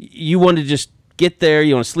 You want to just get there.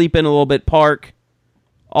 You want to sleep in a little bit, park,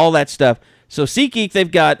 all that stuff. So SeatGeek, they've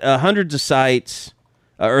got hundreds of sites,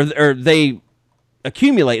 or they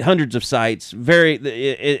accumulate hundreds of sites.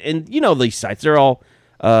 And you know these sites, they're all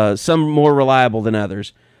some more reliable than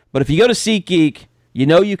others. But if you go to SeatGeek, you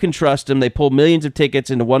know you can trust them. They pull millions of tickets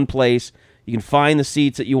into one place. You can find the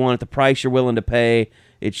seats that you want at the price you're willing to pay.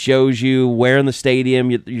 It shows you where in the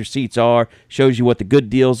stadium your seats are, shows you what the good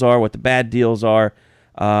deals are, what the bad deals are.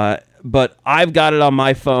 But I've got it on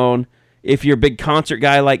my phone. If you're a big concert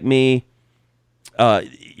guy like me,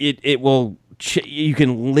 it will. You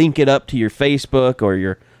can link it up to your Facebook or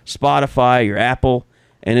your Spotify, your Apple,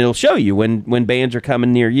 and it'll show you when bands are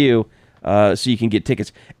coming near you, so you can get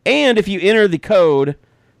tickets. And if you enter the code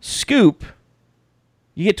SCOOP,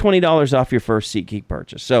 you get $20 off your first SeatGeek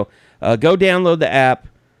purchase. So go download the app.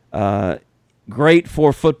 Great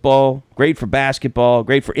for football, great for basketball,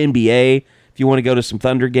 great for NBA if you want to go to some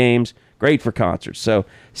Thunder games, great for concerts. So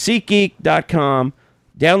SeatGeek.com,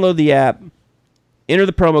 download the app, enter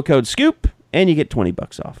the promo code SCOOP, and you get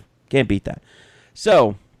 $20 off. Can't beat that.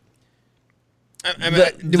 So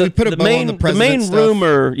did we put a bow on the president the main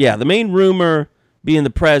stuff? the main rumor being the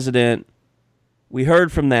president, we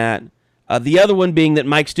heard from that. The other one being that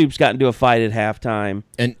Mike Stoops got into a fight at halftime,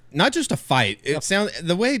 and not just a fight. It sounded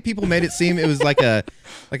the way people made it seem. It was like a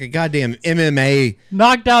goddamn MMA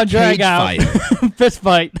knockdown, drag out, fight. fist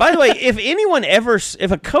fight. By the way,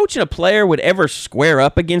 if a coach and a player would ever square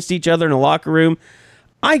up against each other in a locker room,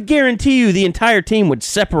 I guarantee you the entire team would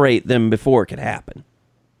separate them before it could happen.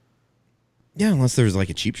 Yeah, unless there was like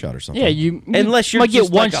a cheap shot or something. Yeah, unless you're might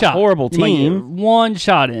just get one like shot. a horrible You might get team. one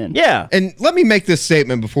shot in. Yeah. And let me make this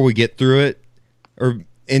statement before we get through it or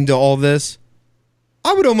into all this.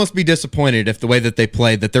 I would almost be disappointed if the way that they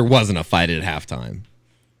played that there wasn't a fight at halftime.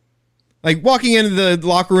 Like walking into the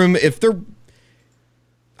locker room,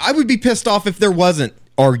 I would be pissed off if there wasn't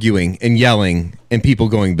arguing and yelling and people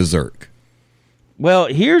going berserk. Well,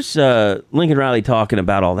 here's Lincoln Riley talking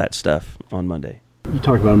about all that stuff on Monday. You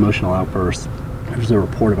talked about emotional outbursts. There's a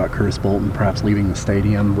report about Curtis Bolton perhaps leaving the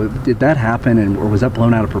stadium. Did that happen, or was that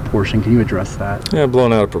blown out of proportion? Can you address that? Yeah,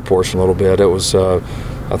 blown out of proportion a little bit. It was,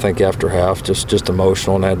 I think, after half, just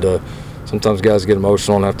emotional, and sometimes guys get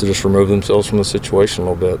emotional and have to just remove themselves from the situation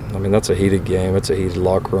a little bit. I mean, that's a heated game. It's a heated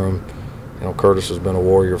locker room. You know, Curtis has been a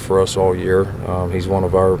warrior for us all year. He's one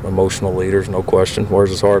of our emotional leaders, no question.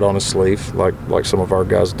 Wears his heart on his sleeve, like some of our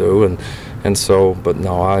guys do, and so. But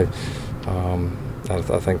no, I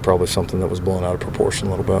think probably something that was blown out of proportion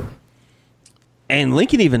a little bit. And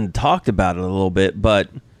Lincoln even talked about it a little bit,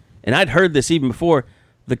 and I'd heard this even before,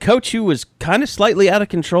 the coach who was kind of slightly out of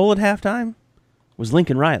control at halftime was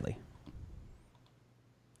Lincoln Riley.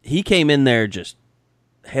 He came in there just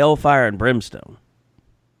hellfire and brimstone.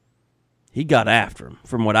 He got after him,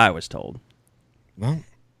 from what I was told. Well,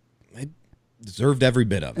 they deserved every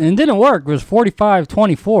bit of it. And it didn't work. It was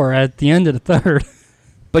 45-24 at the end of the third.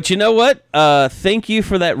 But you know what? Thank you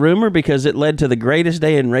for that rumor, because it led to the greatest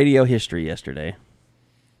day in radio history yesterday.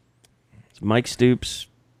 Mike Stoops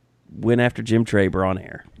went after Jim Traber on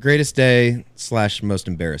air. Greatest day / most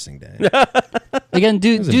embarrassing day. Again,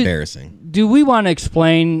 it was embarrassing. Do we want to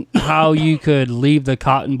explain how you could leave the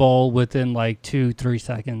Cotton Bowl within like 2-3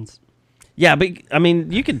 seconds? Yeah, but I mean,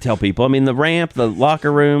 you can tell people. I mean, the ramp, the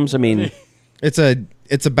locker rooms. I mean, it's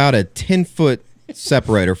about a 10-foot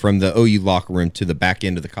separator from the OU locker room to the back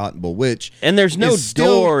end of the Cotton Bowl, and there's no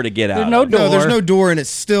door to get out. No door. No, there's no door, and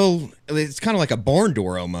it's kind of like a barn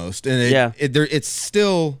door almost, and it's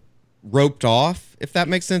still roped off. If that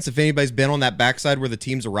makes sense. If anybody's been on that backside where the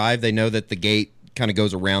teams arrive, they know that the gate kind of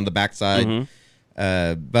goes around the backside.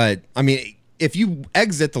 Mm-hmm. But I mean, if you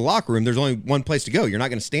exit the locker room, there's only one place to go. You're not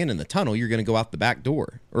going to stand in the tunnel. You're going to go out the back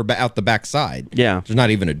door or out the back side. Yeah. There's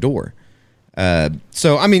not even a door.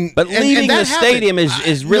 So, I mean... But leaving the stadium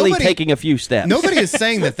is really taking a few steps. Nobody is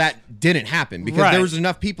saying that didn't happen, because there was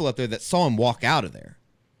enough people out there that saw him walk out of there.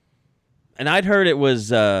 And I'd heard it was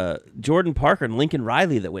Jordan Parker and Lincoln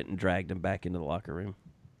Riley that went and dragged him back into the locker room.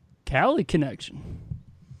 Cali connection.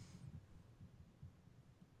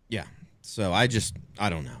 Yeah. So, I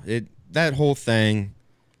don't know. That whole thing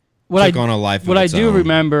took on a life of What I its do own.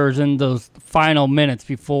 remember is in those final minutes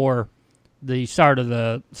before the start of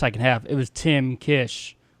the second half, it was Tim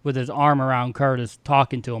Kish with his arm around Curtis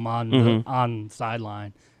talking to him on the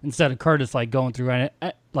sideline. Instead of Curtis like going through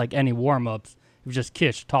any warm-ups, it was just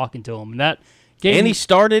Kish talking to him. And he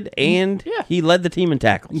started, and he led the team in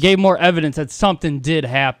tackles. Gave more evidence that something did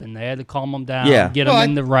happen. They had to calm him down, get him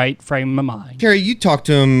in the right frame of mind. Kerry, you talked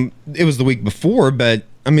to him, it was the week before, but,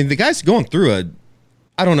 I mean, the guy's going through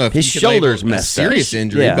I don't know if his shoulder's messed up. serious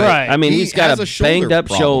injury. Yeah. But right. I mean, he's got a banged-up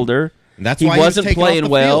shoulder. And that's he why wasn't he was playing taken off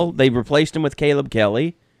the well. field. They replaced him with Caleb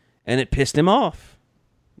Kelly, and it pissed him off.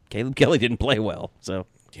 Caleb Kelly didn't play well, so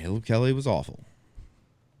Caleb Kelly was awful.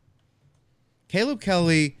 Caleb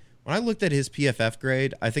Kelly, when I looked at his PFF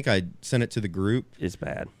grade, I think I sent it to the group. It's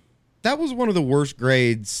bad. That was one of the worst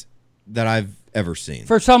grades that I've ever seen.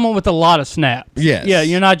 For someone with a lot of snaps. Yes. Yeah,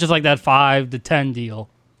 you're not just like that 5 to 10 deal.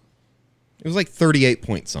 It was like 38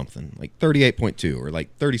 point something, like 38.2 or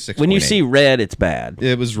like 36. When you see red, it's bad.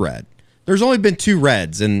 It was red. There's only been 2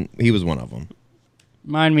 reds, and he was one of them.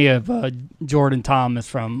 Remind me of Jordan Thomas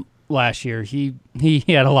from last year. He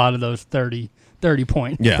had a lot of those 30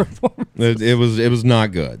 point performances. It was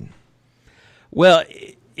not good. Well,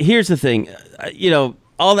 here's the thing.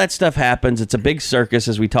 All that stuff happens. It's a big circus,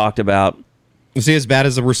 as we talked about. Was he as bad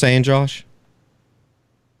as we're saying, Josh?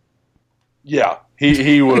 Yeah,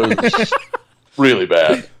 he was really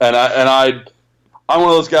bad. And I'm one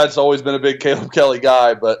of those guys that's always been a big Caleb Kelly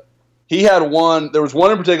guy, but he had one. There was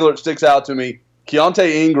one in particular that sticks out to me.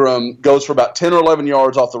 Keontae Ingram goes for about 10 or 11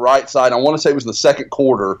 yards off the right side. I want to say it was in the second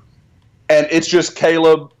quarter. And it's just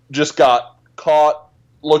Caleb just got caught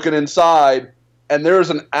looking inside, and there's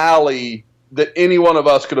an alley that any one of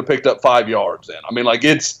us could have picked up 5 yards in. I mean, like,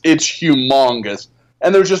 it's humongous.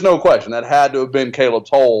 And there's just no question. That had to have been Caleb's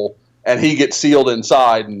hole, and he gets sealed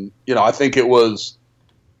inside. And, I think it was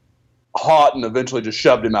hot and eventually just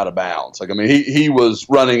shoved him out of bounds. Like, I mean, he was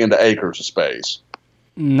running into acres of space.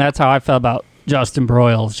 And that's how I felt about Justin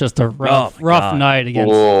Broyles. Just a rough night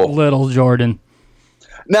against Little Jordan.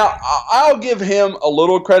 Now, I'll give him a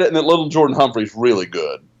little credit in that Little Jordan Humphrey's really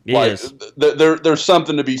good. Yes. There's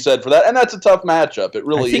something to be said for that, and that's a tough matchup. It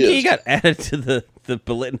really is. I think he got added to the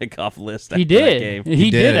Biletnikoff list. He did. He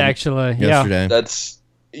did actually. Yesterday. Yeah. That's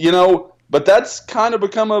but that's kind of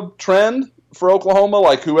become a trend for Oklahoma.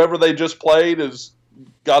 Like, whoever they just played has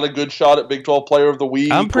got a good shot at Big 12 Player of the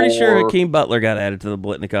Week. I'm pretty sure Hakeem Butler got added to the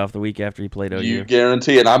Biletnikoff the week after he played OU. You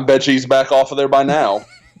guarantee it. I bet you he's back off of there by now.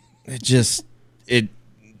 It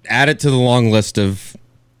added to the long list of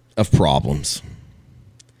problems.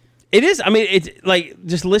 It is. I mean, it's like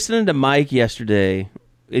just listening to Mike yesterday,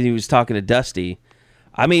 and he was talking to Dusty.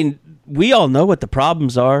 I mean, we all know what the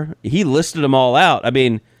problems are. He listed them all out. I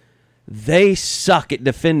mean, they suck at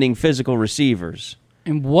defending physical receivers.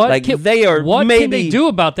 And what can they do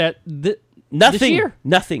about that? Nothing. This year?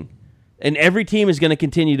 Nothing. And every team is going to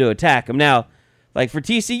continue to attack them. Now, like for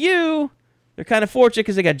TCU, they're kind of fortunate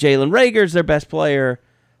because they got Jalen Reagor's their best player.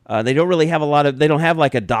 They don't really have they don't have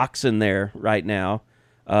like a Doxson there right now.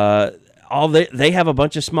 They have a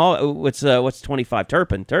bunch of small. What's 25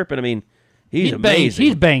 Turpin? Turpin. I mean, he's amazing.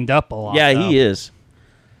 He's banged up a lot. Yeah, he is.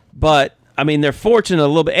 But I mean, they're fortunate a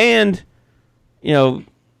little bit, and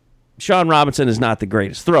Sean Robinson is not the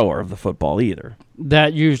greatest thrower of the football either.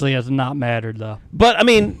 That usually has not mattered though. But I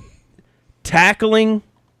mean, tackling,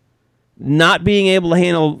 not being able to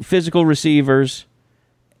handle physical receivers,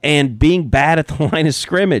 and being bad at the line of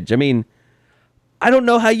scrimmage. I mean, I don't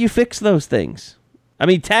know how you fix those things. I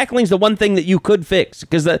mean, tackling's the one thing that you could fix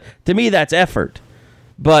because to me that's effort.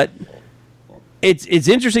 But it's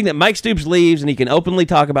interesting that Mike Stoops leaves and he can openly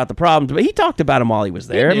talk about the problems, but he talked about them while he was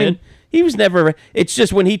there. I mean, he was never. It's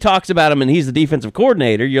just when he talks about them and he's the defensive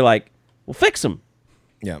coordinator, you're like, well, fix them.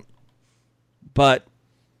 Yeah. But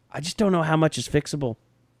I just don't know how much is fixable.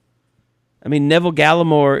 I mean, Neville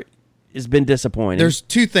Gallimore has been disappointing. There's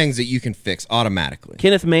 2 things that you can fix automatically.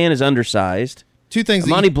 Kenneth Mann is undersized. 2 things.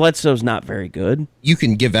 Amani Bledsoe's not very good. You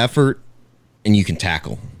can give effort, and you can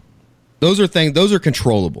tackle. Those are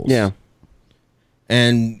controllables. Yeah.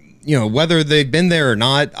 And whether they've been there or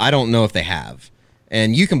not, I don't know if they have.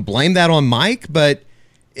 And you can blame that on Mike, but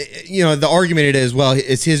the argument it is, well,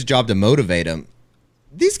 it's his job to motivate him.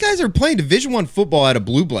 These guys are playing Division I football at a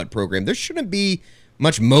blue blood program. There shouldn't be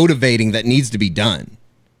much motivating that needs to be done.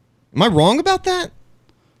 Am I wrong about that?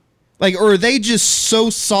 Like, or are they just so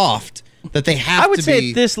soft that they have to be? I would say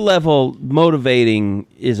at this level, motivating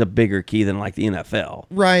is a bigger key than like the NFL.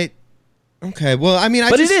 Right. Okay. Well, I mean,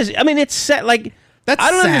 it is. I mean, it's set like that's.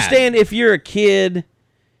 I don't sad. understand if you're a kid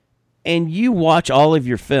and you watch all of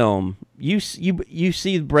your film, you see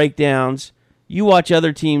the breakdowns, you watch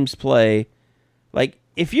other teams play. Like,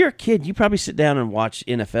 if you're a kid, you probably sit down and watch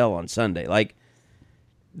NFL on Sunday. Like,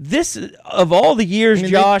 this of all the years,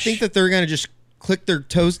 Josh, they think that they're going to just click their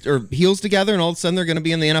toes or heels together and all of a sudden they're going to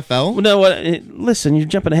be in the NFL? Well, no, listen, you're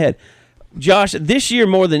jumping ahead. Josh, this year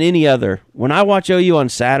more than any other, when I watch OU on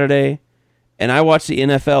Saturday and I watch the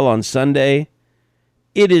NFL on Sunday,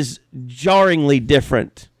 it is jarringly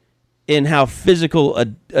different in how physical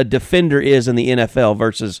a defender is in the NFL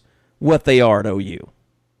versus what they are at OU.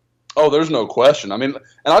 Oh, there's no question. I mean,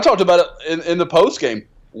 and I talked about it in the postgame.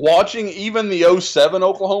 Watching even the 07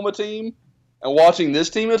 Oklahoma team and watching this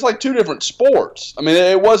team, it's like 2 different sports. I mean,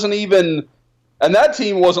 it wasn't even – and that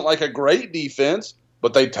team wasn't like a great defense,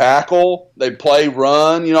 but they tackle, they play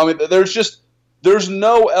run. I mean, there's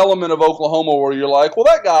no element of Oklahoma where you're like, well,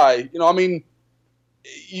 that guy, I mean,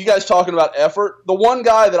 you guys talking about effort. The one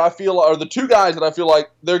guy that I feel, or the two guys that I feel like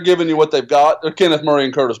they're giving you what they've got, are Kenneth Murray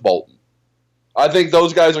and Curtis Bolton. I think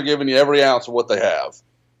those guys are giving you every ounce of what they have.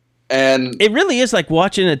 And it really is like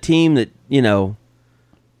watching a team that,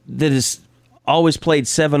 that has always played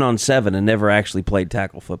 7-on-7 and never actually played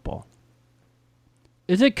tackle football.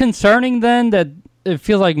 Is it concerning then that it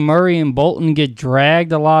feels like Murray and Bolton get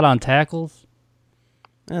dragged a lot on tackles?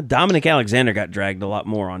 Dominic Alexander got dragged a lot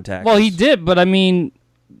more on tackles. Well, he did, but I mean,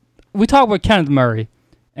 we talk about Kenneth Murray,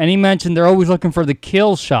 and he mentioned they're always looking for the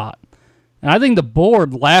kill shot. And I think the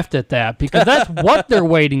board laughed at that because that's what they're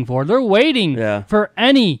waiting for. They're waiting for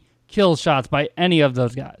any kill shots by any of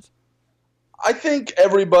those guys. I think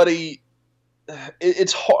everybody,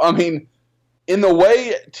 it's hard. I mean, in the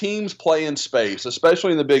way teams play in space,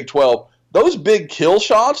 especially in the Big 12, those big kill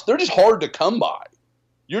shots, they're just hard to come by.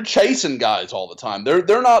 You're chasing guys all the time.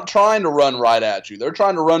 They're not trying to run right at you. They're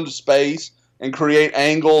trying to run to space and create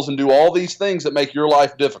angles and do all these things that make your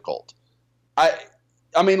life difficult. I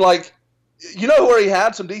mean, like, where he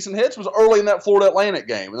had some decent hits was early in that Florida Atlantic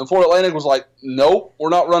game. And the Florida Atlantic was like, nope, we're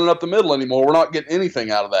not running up the middle anymore. We're not getting anything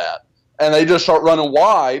out of that. And they just start running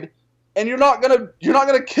wide. And you're not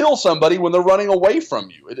gonna kill somebody when they're running away from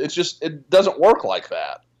you. It doesn't work like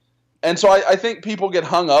that. And so I think people get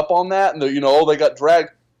hung up on that, and they got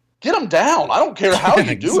dragged. Get them down. I don't care how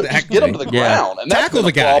you do it. Just get them to the ground. And that's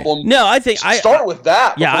the problem. No, I think start with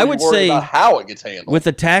that. Yeah, I would say about how it gets handled. With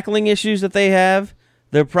the tackling issues that they have,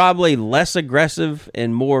 they're probably less aggressive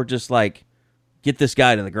and more just like get this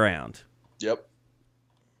guy to the ground. Yep.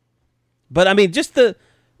 But I mean, just the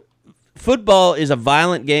football is a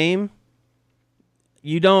violent game.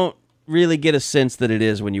 You don't really get a sense that it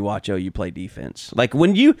is when you watch OU play defense. Like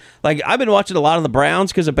I've been watching a lot of the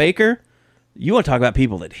Browns because of Baker. You want to talk about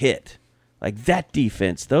people that hit. Like that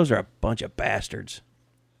defense, those are a bunch of bastards.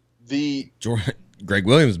 Greg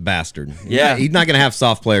Williams, bastard. Yeah. He's not going to have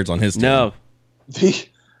soft players on his team. No.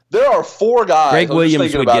 There are four guys. Greg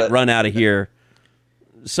Williams would get run out of here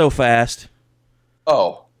so fast.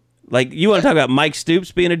 Oh. Like, you want to talk about Mike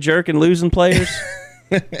Stoops being a jerk and losing players?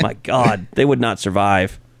 My God, they would not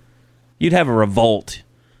survive. You'd have a revolt.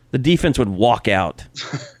 The defense would walk out.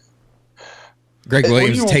 Greg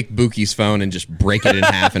Williams take Buki's phone and just break it in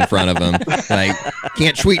half in front of him. Like,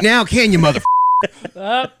 can't tweet now, can you, mother?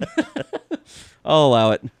 I'll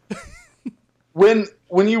allow it.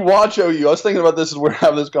 When you watch OU, I was thinking about this as we're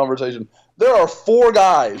having this conversation. There are four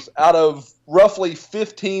guys out of roughly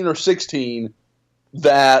 15 or 16 make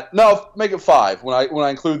it 5 when I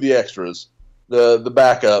include the extras, the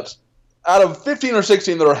backups. Out of 15 or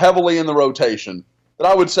 16 that are heavily in the rotation, that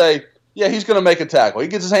I would say, yeah, he's going to make a tackle. He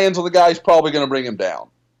gets his hands on the guy, he's probably going to bring him down.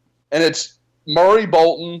 And it's Murray,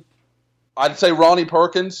 Bolton. I'd say Ronnie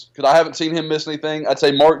Perkins, because I haven't seen him miss anything. I'd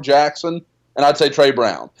say Mark Jackson, and I'd say Trey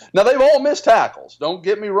Brown. Now, they've all missed tackles. Don't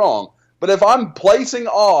get me wrong. But if I'm placing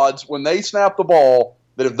odds when they snap the ball,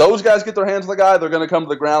 that if those guys get their hands on the guy, they're going to come to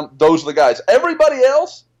the ground, those are the guys. Everybody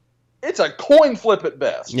else, it's a coin flip at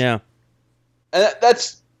best. Yeah. And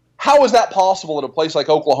how is that possible at a place like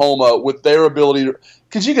Oklahoma with their ability to –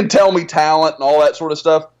 because you can tell me talent and all that sort of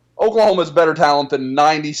stuff. Oklahoma's better talent than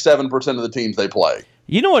 97% of the teams they play.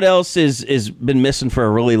 You know what else is been missing for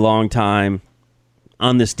a really long time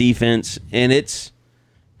on this defense? And it's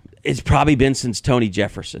probably been since Tony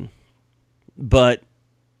Jefferson. But,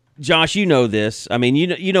 Josh, you know this. I mean,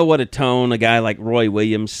 you know what a tone a guy like Roy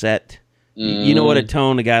Williams set. You know what a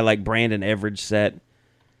tone a guy like Brandon Everidge set.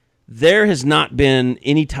 There has not been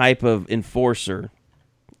any type of enforcer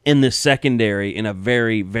in the secondary in a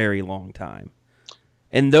very, very long time.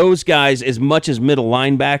 And those guys, as much as middle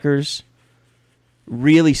linebackers,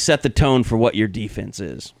 really set the tone for what your defense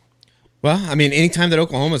is. Well, I mean, anytime that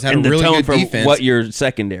Oklahoma's had a really good defense, for what your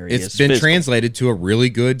secondary is, it's been physical. Translated to a really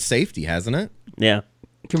good safety, hasn't it? Yeah.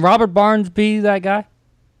 Can Robert Barnes be that guy?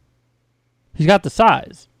 He's got the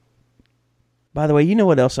size. By the way, you know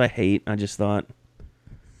what else I hate? I just thought,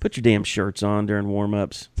 put your damn shirts on during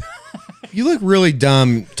warm-ups. You look really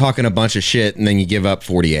dumb talking a bunch of shit, and then you give up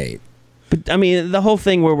 48. But, I mean, the whole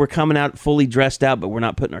thing where we're coming out fully dressed out, but we're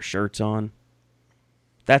not putting our shirts on.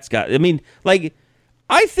 I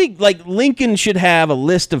think, Lincoln should have a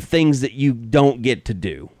list of things that you don't get to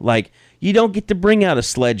do. Like, you don't get to bring out a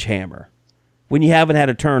sledgehammer when you haven't had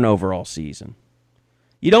a turnover all season.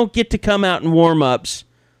 You don't get to come out in warm-ups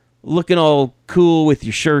looking all cool with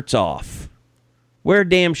your shirts off. Wear a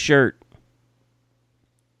damn shirt.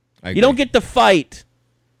 You don't get to fight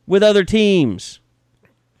with other teams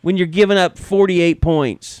when you're giving up 48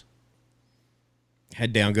 points.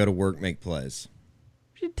 Head down, go to work, make plays.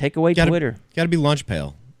 Take away Twitter. Got to be lunch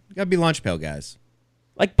pail. Got to be lunch pail, guys.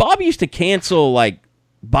 Like, Bob used to cancel,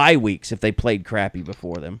 bye weeks if they played crappy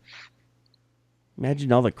before them.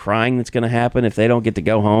 Imagine all the crying that's going to happen if they don't get to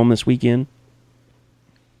go home this weekend.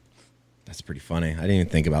 That's pretty funny. I didn't even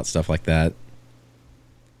think about stuff like that.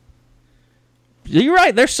 You're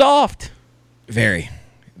right. They're soft. Very.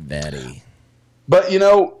 But, you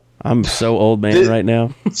know, I'm so old man right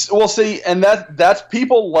now. Well, see, and that's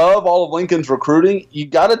people love all of Lincoln's recruiting. You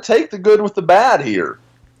got to take the good with the bad here.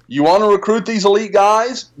 You want to recruit these elite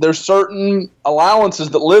guys? There's certain allowances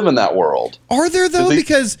that live in that world. Are there though?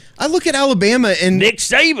 Because I look at Alabama and Nick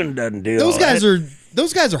Saban doesn't do those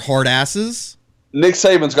guys are hard asses. Nick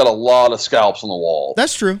Saban's got a lot of scalps on the wall.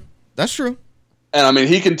 That's true. And I mean,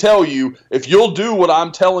 he can tell you, if you'll do what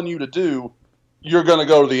I'm telling you to do, you're going to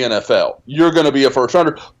go to the NFL. You're going to be a first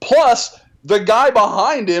rounder. Plus, the guy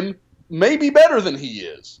behind him may be better than he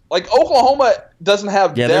is. Like, Oklahoma doesn't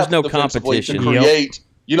have depth there's no defensively competition. to create.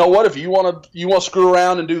 You know what? If you want to screw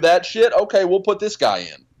around and do that shit, okay, we'll put this guy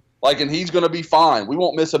in. Like, and he's going to be fine. We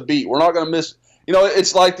won't miss a beat. We're not going to miss. You know,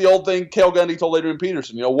 it's like the old thing Cale Gundy told Adrian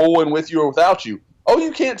Peterson. You know, we'll win with you or without you. Oh,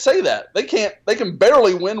 you can't say that. They can't. They can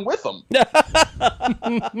barely win with them.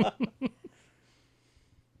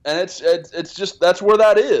 And it's just that's where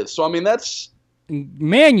that is. So I mean, that's.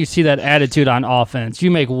 Man, you see that attitude on offense.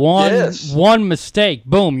 You make one mistake,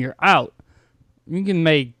 boom, you're out. You can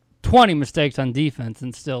make 20 mistakes on defense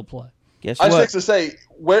and still play. Guess what? I was to what? say,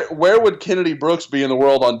 where would Kennedy Brooks be in the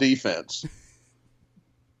world on defense?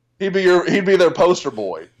 He'd be their poster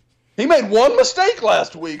boy. He made one mistake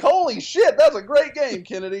last week. Holy shit, that's a great game,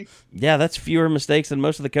 Kennedy. Yeah, that's fewer mistakes than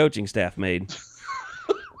most of the coaching staff made.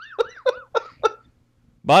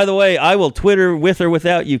 By the way, I will Twitter with or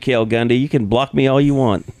without you, Cale Gundy. You can block me all you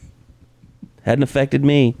want. Hadn't affected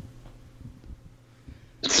me.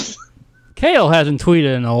 Cale hasn't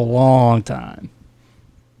tweeted in a long time.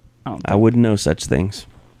 I wouldn't know such things.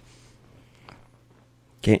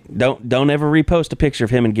 Don't ever repost a picture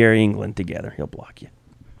of him and Gary England together. He'll block you.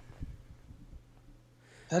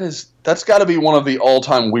 That's got to be one of the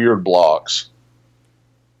all-time weird blocks.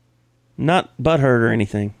 Not butthurt or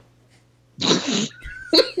anything.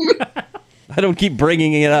 I don't keep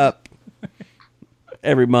bringing it up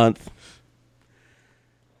every month.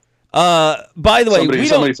 By the way,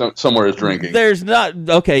 somebody somewhere is drinking. There's not.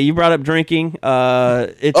 Okay, you brought up drinking.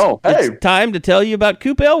 It's time to tell you about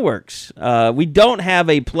Coop Ale Works. We don't have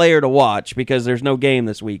a player to watch because there's no game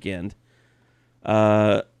this weekend.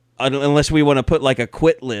 Unless we want to put like a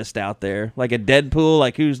quit list out there, like a Deadpool,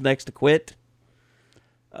 like who's next to quit.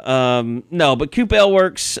 No, but Coop Ale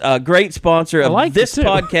Works, great sponsor of this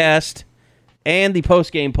podcast and the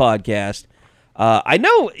post-game podcast. I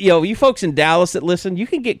know, you folks in Dallas that listen, you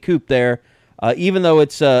can get Coop there, even though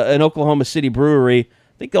it's an Oklahoma City brewery.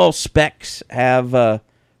 I think all specs have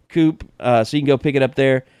Coop, so you can go pick it up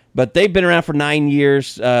there. But they've been around for 9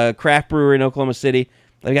 years, craft brewery in Oklahoma City.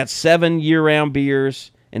 They've got 7 year-round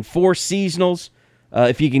beers and 4 seasonals.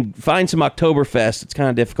 If you can find some Oktoberfest, it's kind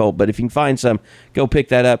of difficult, but if you can find some, go pick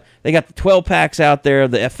that up. They got the 12-packs out there,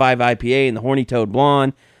 the F5 IPA and the Horny Toad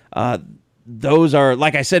Blonde. Those are,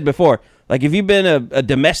 like I said before, like if you've been a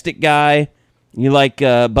domestic guy, you like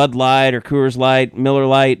Bud Light or Coors Light, Miller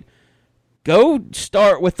Lite, go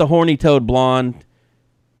start with the Horny Toad Blonde.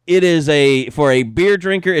 It is for a beer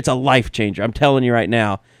drinker, it's a life changer. I'm telling you right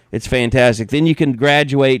now, it's fantastic. Then you can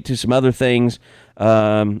graduate to some other things,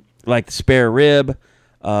 like the spare rib.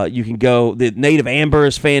 You can go, the native amber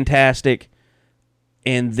is fantastic.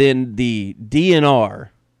 And then the DNR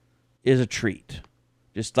is a treat.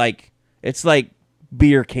 Just like, it's like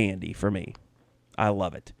beer candy for me. I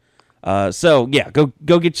love it. So yeah, go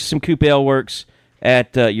get you some Coop Ale Works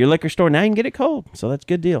at your liquor store. Now you can get it cold. So that's a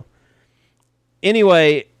good deal.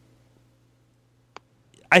 Anyway,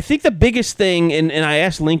 I think the biggest thing, and I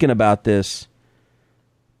asked Lincoln about this,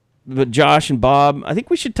 but Josh and Bob, I think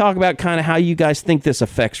we should talk about kind of how you guys think this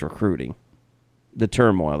affects recruiting, the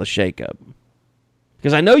turmoil, the shakeup.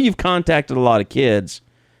 Because I know you've contacted a lot of kids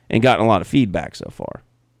and gotten a lot of feedback so far.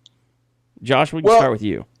 Josh, we can start with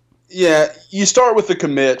you. Yeah, you start with the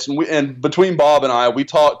commits, and between Bob and I, we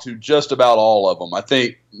talked to just about all of them. I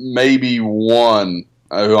think maybe one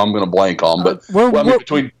who I'm going to blank on, but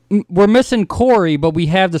we're missing Corey, but we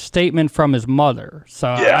have the statement from his mother, so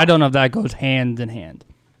yeah. I don't know if that goes hand in hand.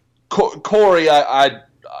 Corey, I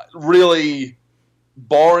really,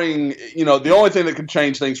 barring, the only thing that could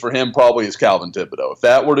change things for him probably is Calvin Thibodeau. If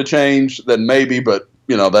that were to change, then maybe, but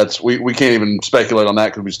that's we can't even speculate on that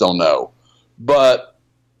because we just don't know. But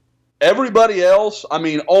everybody else, I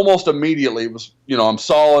mean, almost immediately was, I'm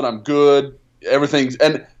solid, I'm good, everything's,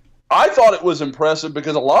 and I thought it was impressive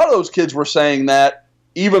because a lot of those kids were saying that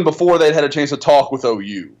even before they'd had a chance to talk with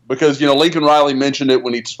OU. Because, Lincoln Riley mentioned it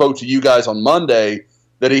when he spoke to you guys on Monday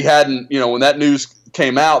that he hadn't, when that news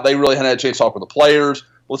came out, they really hadn't had a chance to talk with the players.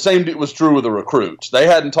 Well, the same was true with the recruits. They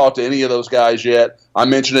hadn't talked to any of those guys yet. I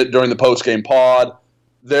mentioned it during the post-game pod.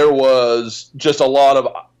 There was just a lot of,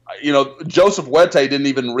 Joseph Wette didn't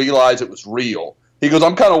even realize it was real. He goes,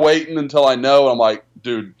 I'm kind of waiting until I know. And I'm like,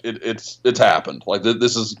 dude, it's happened. Like,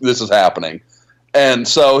 this is happening. And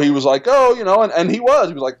so he was like, oh, and he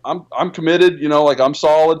was like, I'm committed, I'm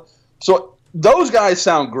solid. So those guys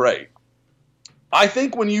sound great. I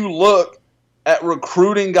think when you look at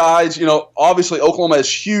recruiting guys, obviously Oklahoma has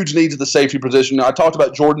huge needs at the safety position. I talked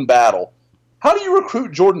about Jordan Battle. How do you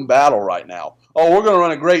recruit Jordan Battle right now? Oh, we're going to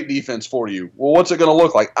run a great defense for you. Well, what's it going to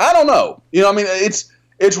look like? I don't know.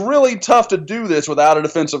 It's really tough to do this without a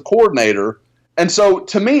defensive coordinator. And so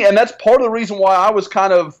to me, and that's part of the reason why I was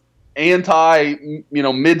kind of anti,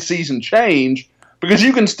 mid-season change, because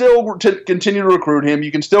you can still continue to recruit him.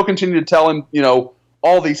 You can still continue to tell him,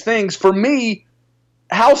 all these things. For me,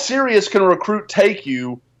 how serious can a recruit take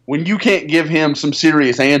you when you can't give him some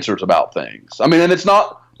serious answers about things? I mean, and it's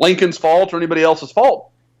not Lincoln's fault or anybody else's fault.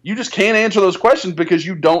 You just can't answer those questions because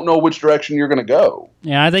you don't know which direction you're going to go.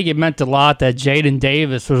 Yeah, I think it meant a lot that Jaden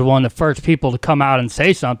Davis was one of the first people to come out and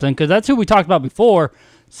say something, because that's who we talked about before,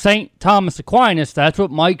 St. Thomas Aquinas. That's what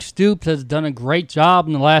Mike Stoops has done a great job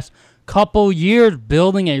in the last couple years,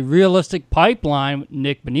 building a realistic pipeline with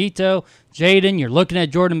Nick Benito, Jaden. You're looking at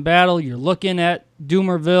Jordan Battle. You're looking at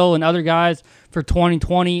Doomerville and other guys for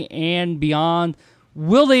 2020 and beyond.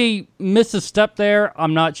 Will they miss a step there?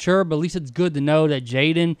 I'm not sure, but at least it's good to know that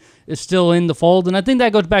Jaden is still in the fold. And I think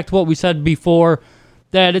that goes back to what we said before,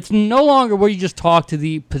 that it's no longer where you just talk to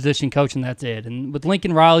the position coach and that's it. And with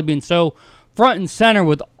Lincoln Riley being so front and center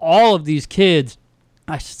with all of these kids,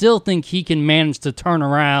 I still think he can manage to turn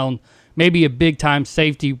around maybe a big-time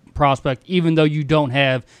safety prospect, even though you don't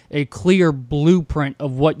have a clear blueprint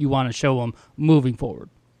of what you want to show him moving forward.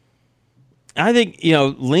 I think,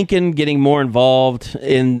 Lincoln getting more involved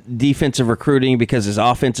in defensive recruiting because his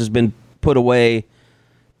offense has been put away.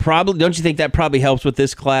 Probably, don't you think that probably helps with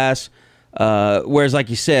this class? Whereas, like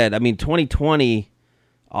you said, 2020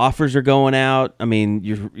 offers are going out.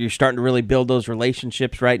 You're starting to really build those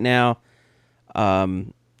relationships right now.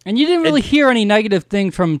 And you didn't really hear any negative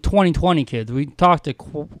things from 2020 kids. We talked to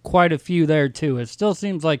quite a few there, too. It still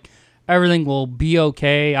seems like everything will be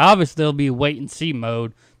okay. Obviously, there'll be wait-and-see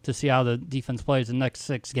mode to see how the defense plays the next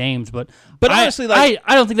 6 games. But honestly, I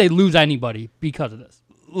don't think they lose anybody because of this.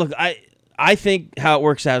 Look, I think how it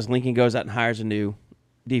works out is Lincoln goes out and hires a new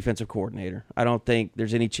defensive coordinator. I don't think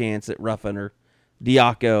there's any chance that Ruffin or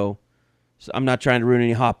Diaco, so I'm not trying to ruin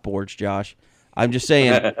any hot boards, Josh. I'm just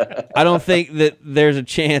saying, I don't think that there's a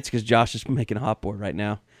chance, because Josh is making a hot board right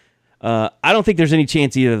now. I don't think there's any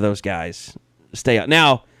chance either of those guys stay out.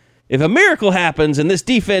 Now, if a miracle happens and this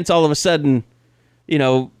defense all of a sudden,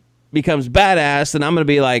 becomes badass, then I'm going to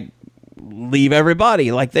be like, leave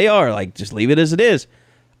everybody like they are. Like, just leave it as it is.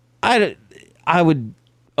 I would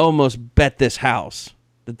almost bet this house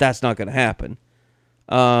that that's not going to happen.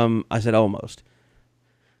 I said almost.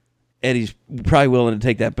 Eddie's probably willing to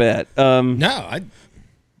take that bet. No, I'd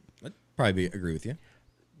probably agree with you.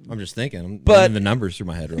 I'm just thinking. I'm running the numbers through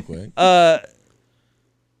my head real quick.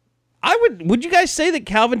 Would you guys say that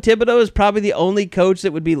Calvin Thibodeau is probably the only coach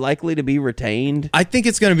that would be likely to be retained? I think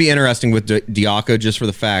it's going to be interesting with Diaco, just for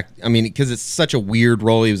the fact, because it's such a weird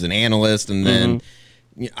role. He was an analyst, and then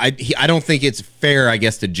I don't think it's fair, I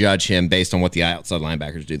guess, to judge him based on what the outside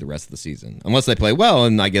linebackers do the rest of the season, unless they play well.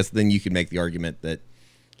 And I guess then you could make the argument that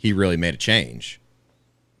he really made a change.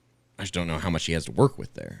 I just don't know how much he has to work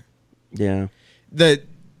with there. Yeah. The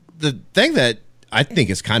thing that I think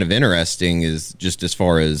is kind of interesting is just as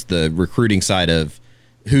far as the recruiting side of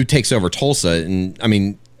who takes over Tulsa.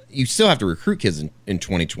 And you still have to recruit kids in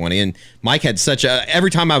 2020. And Mike had every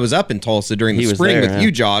time I was up in Tulsa during the spring with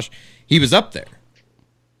you, Josh, he was up there.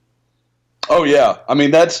 Oh yeah.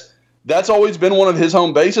 That's always been one of his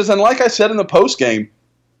home bases. And like I said in the post game,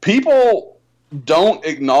 people don't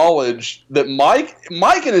acknowledge that Mike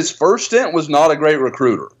in his first stint was not a great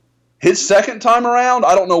recruiter. His second time around,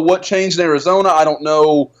 I don't know what changed in Arizona. I don't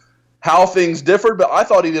know how things differed, but I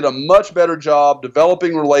thought he did a much better job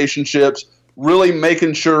developing relationships, really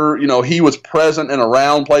making sure, he was present and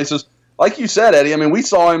around places. Like you said, Eddie, we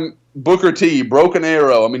saw him, Booker T, Broken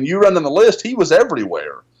Arrow. You run down the list, he was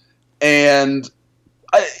everywhere. And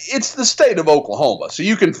it's the state of Oklahoma, so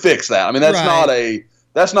you can fix that.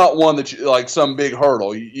 That's not one that you, like some big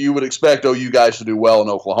hurdle. You would expect OU guys to do well in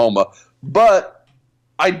Oklahoma. But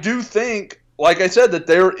I do think, like I said, that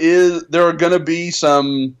there are going to be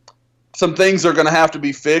some some things are going to have to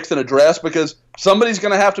be fixed and addressed because somebody's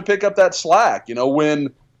going to have to pick up that slack. You know,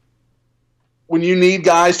 when you need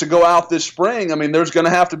guys to go out this spring, I mean, there's going to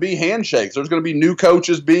have to be handshakes. There's going to be new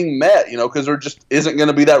coaches being met, you know, because there just isn't going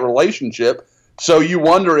to be that relationship. So you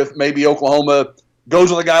wonder if maybe Oklahoma goes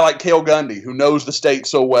with a guy like Cale Gundy, who knows the state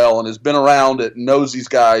so well and has been around it and knows these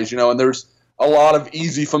guys, you know, and there's a lot of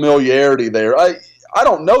easy familiarity there. I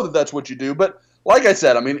don't know that that's what you do, but like I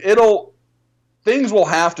said, I mean, things will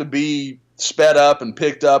have to be sped up and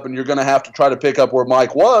picked up, and you're going to have to try to pick up where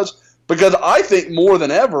Mike was, because I think more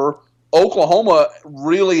than ever, Oklahoma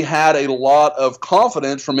really had a lot of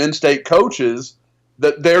confidence from in-state coaches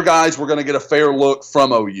that their guys were going to get a fair look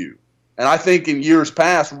from OU. And I think in years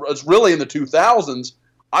past, it's really in the 2000s,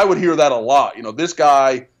 I would hear that a lot. You know, this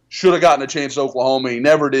guy should have gotten a chance at Oklahoma. He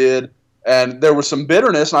never did. And there was some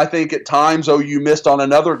bitterness, and I think at times OU missed on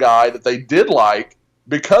another guy that they did like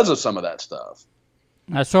because of some of that stuff.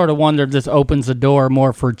 I sort of wonder if this opens the door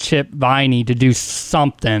more for Chip Viney to do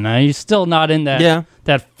something. He's still not in that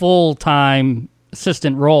full-time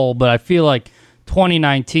assistant role, but I feel like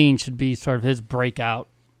 2019 should be sort of his breakout.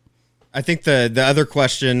 I think the other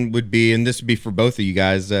question would be, and this would be for both of you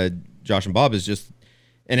guys, Josh and Bob, is just,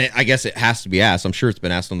 and I guess it has to be asked. I'm sure it's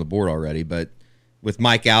been asked on the board already, but with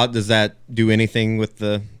Mike out, does that do anything with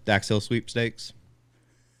the Dax Hill sweepstakes?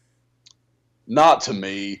 Not to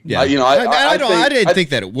me. Yeah. I didn't think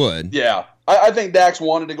that it would. Yeah. I think Dax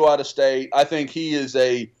wanted to go out of state. I think he is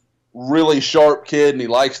a really sharp kid, and he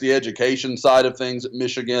likes the education side of things at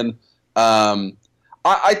Michigan. Like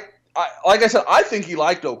I said, I think he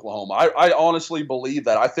liked Oklahoma. I honestly believe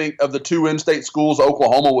that. I think of the two in-state schools,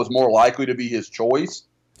 Oklahoma was more likely to be his choice.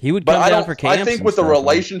 He would come down for camps. I think with the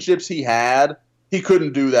relationships he had, he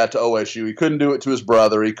couldn't do that to OSU. He couldn't do it to his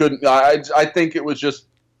brother. He couldn't. I think it was just.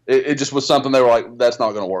 It just was something they were like, that's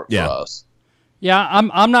not going to work for us. Yeah,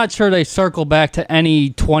 I'm not sure they circle back to any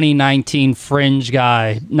 2019 fringe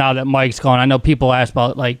guy now that Mike's gone. I know people ask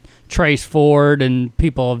about like Trace Ford and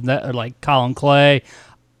people that like Colin Clay.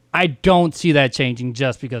 I don't see that changing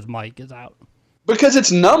just because Mike is out. Because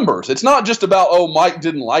it's numbers. It's not just about, Mike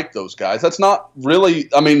didn't like those guys. That's not really,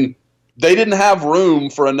 I mean, they didn't have room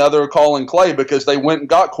for another Colin Clay because they went and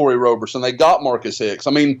got Corey Roberson. They got Marcus Hicks.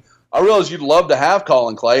 I mean, I realize you'd love to have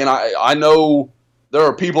Colin Clay, and I know there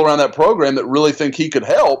are people around that program that really think he could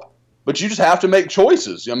help, but you just have to make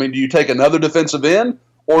choices. I mean, do you take another defensive end,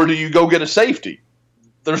 or do you go get a safety?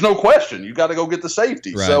 There's no question. You've got to go get the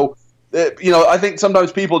safety. Right. So, I think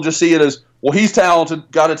sometimes people just see it as, well, he's talented,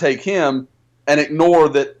 got to take him, and ignore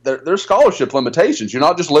that there's scholarship limitations. You're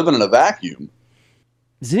not just living in a vacuum.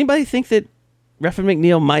 Does anybody think that Ruffin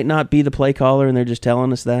McNeil might not be the play caller, and they're just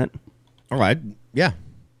telling us that? All right. Yeah.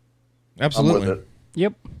 Absolutely. I'm with it.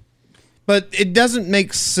 Yep. But it doesn't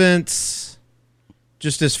make sense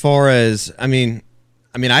just as far as, I mean,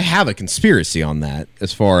 I have a conspiracy on that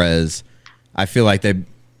as far as I feel like they,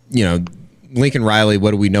 Lincoln Riley,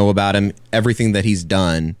 what do we know about him? Everything that he's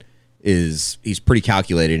done he's pretty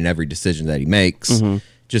calculated in every decision that he makes. Mm-hmm.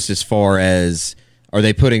 Just as far as, are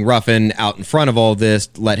they putting Ruffin out in front of all this,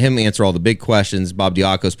 let him answer all the big questions? Bob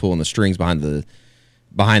Diaco's pulling the strings behind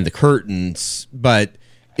the curtains, but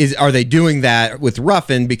are they doing that with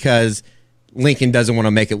Ruffin because Lincoln doesn't want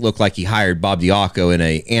to make it look like he hired Bob Diaco in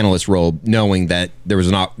an analyst role, knowing that there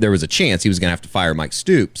was a chance he was going to have to fire Mike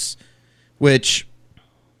Stoops, which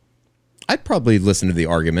I'd probably listen to the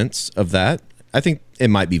arguments of that. I think it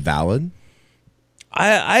might be valid.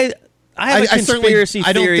 I have a conspiracy theory.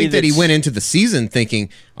 I don't think that he went into the season thinking,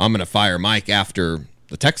 I'm going to fire Mike after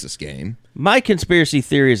the Texas game. My conspiracy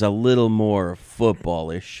theory is a little more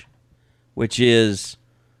footballish, which is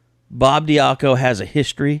Bob Diaco has a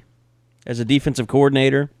history as a defensive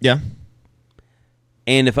coordinator. Yeah.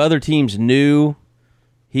 And if other teams knew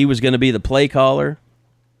he was going to be the play caller,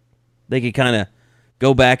 they could kind of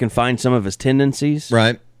go back and find some of his tendencies.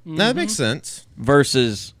 Right. Mm-hmm. That makes sense.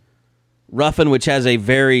 Versus Ruffin, which has a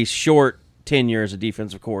very short tenure as a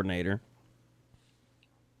defensive coordinator.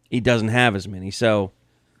 He doesn't have as many. So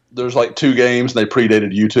there's like 2 games, and they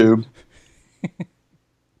predated YouTube.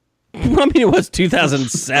 I mean, it was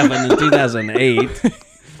 2007 and 2008.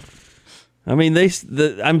 I mean,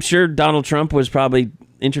 I'm sure Donald Trump was probably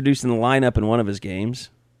introduced in the lineup in one of his games.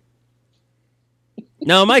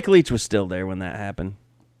 No, Mike Leach was still there when that happened.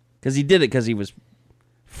 Because he did it because he was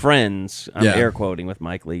friends, I'm air quoting, with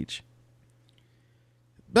Mike Leach.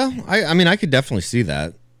 Well, I could definitely see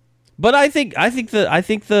that. But I think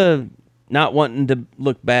the not wanting to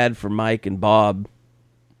look bad for Mike and Bob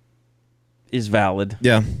is valid.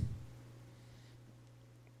 Yeah.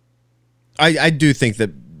 I do think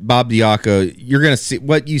that Bob Diaco, you're going to see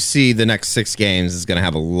what you see the next 6 games is going to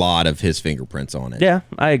have a lot of his fingerprints on it. Yeah,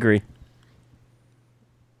 I agree.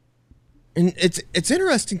 And it's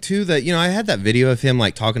interesting too that I had that video of him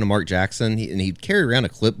like talking to Mark Jackson, and he carried around a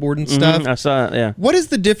clipboard and stuff. I saw it. Yeah. What is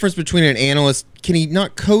the difference between an analyst? Can he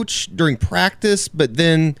not coach during practice, but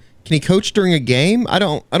then can he coach during a game? I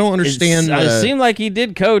don't understand. It seemed like he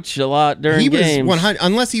did coach a lot during games.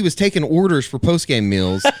 Unless he was taking orders for post game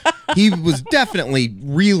meals, he was definitely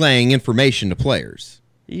relaying information to players.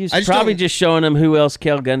 He was probably just showing them who else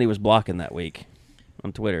Cale Gundy was blocking that week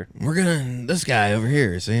on Twitter. This guy over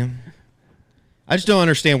here, see him? I just don't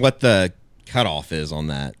understand what the cutoff is on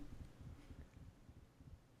that.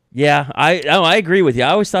 Yeah, I agree with you. I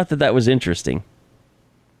always thought that was interesting.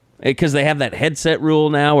 Because they have that headset rule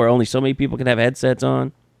now where only so many people can have headsets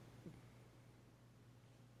on.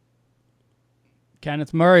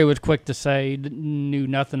 Kenneth Murray was quick to say, knew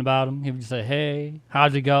nothing about him. He would just say, hey,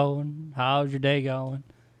 how's it going? How's your day going?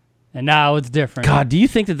 And now it's different. God, do you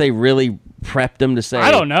think that they really prepped him to say? I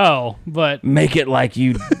don't know, but make it like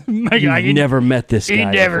you've never met this guy. He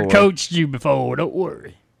never before. coached you before. Don't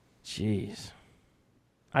worry. Jeez,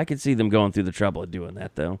 I could see them going through the trouble of doing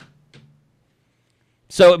that, though.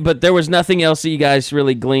 So, but there was nothing else that you guys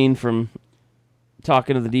really gleaned from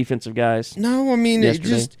talking to the defensive guys. No, I mean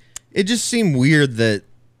it just seemed weird that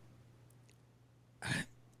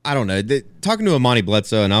I don't know. Talking to Amani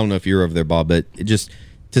Bledsoe, and I don't know if you're over there, Bob, but it just.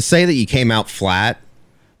 To say that you came out flat,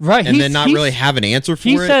 right, and then not really have an answer for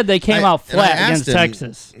it. He said they came out flat against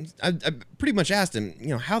Texas. I pretty much asked him,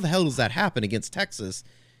 how the hell does that happen against Texas?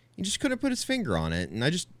 He just couldn't put his finger on it, and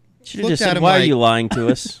I just should have just said, "Why are you lying to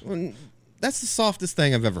us?" Well, that's the softest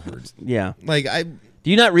thing I've ever heard. Yeah, do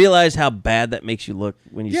you not realize how bad that makes you look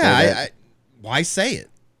when you say that? Why say it?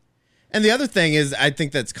 And the other thing is, I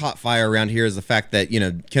think that's caught fire around here is the fact that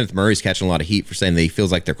Kenneth Murray's catching a lot of heat for saying that he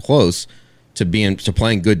feels like they're close to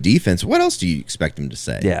playing good defense. What else do you expect him to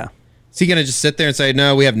say? Yeah. Is he going to just sit there and say,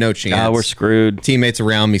 no, we have no chance? We're screwed. Teammates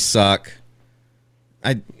around me suck.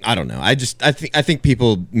 I don't know. I think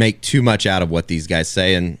people make too much out of what these guys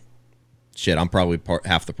say, and shit, I'm probably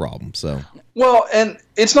half the problem. So. Well, and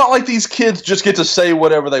it's not like these kids just get to say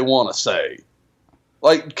whatever they want to say.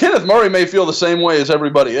 Like, Kenneth Murray may feel the same way as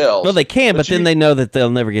everybody else. Well, they can, but then they know that they'll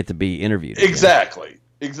never get to be interviewed. Exactly.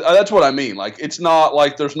 That's what I mean. Like, it's not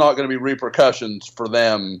like there's not going to be repercussions for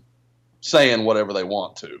them saying whatever they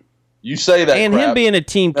want to. You say that, and him being a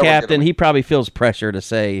team captain, he probably feels pressure to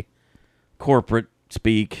say corporate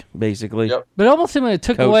speak, basically. Yep. But it almost seemed like it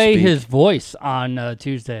took away his voice on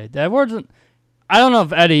Tuesday. That wasn't. I don't know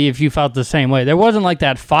if Eddie, if you felt the same way. There wasn't like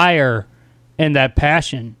that fire and that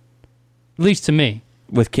passion, at least to me.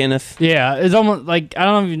 With Kenneth, yeah, it's almost like I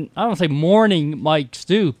don't say morning Mike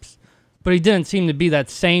Stoops. But he didn't seem to be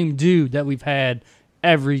that same dude that we've had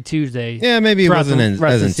every Tuesday. Yeah, maybe it wasn't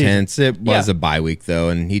as intense. It was a bye week, though,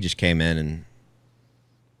 and he just came in and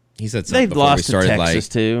he said something before we started, Texas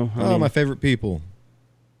too. My favorite people.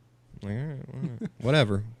 Like, all right,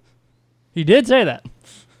 whatever. He did say that.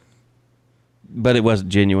 But it wasn't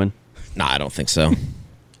genuine. No, I don't think so.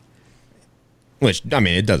 Which, I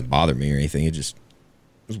mean, it doesn't bother me or anything. It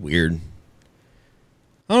was weird.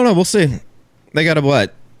 I don't know. We'll see. They got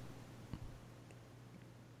what?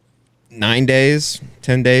 9 days,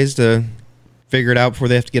 10 days to figure it out before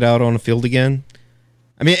they have to get out on the field again.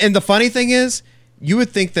 I mean, and the funny thing is, you would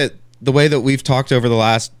think that the way that we've talked over the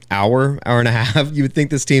last hour and a half, you would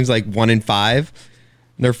think this team's like 1-5.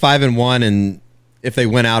 They're 5-1, and if they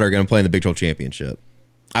win out, are going to play in the Big 12 championship.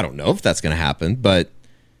 I don't know if that's going to happen, but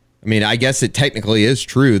I mean, I guess it technically is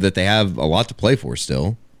true that they have a lot to play for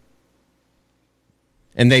still.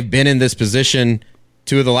 And they've been in this position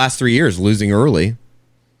 2 of the last 3 years, losing early.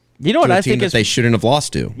 You know what I think is they shouldn't have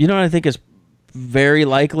lost to. You know what I think is very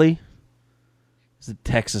likely is that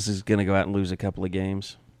Texas is going to go out and lose a couple of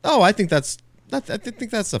games. Oh, I think that's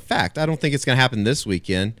a fact. I don't think it's going to happen this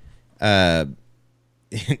weekend.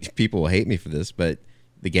 People will hate me for this, but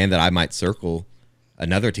the game that I might circle,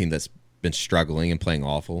 another team that's been struggling and playing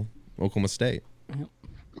awful, Oklahoma State.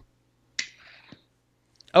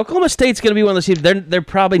 Oklahoma State's going to be one of those teams. They're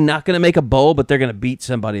probably not going to make a bowl, but they're going to beat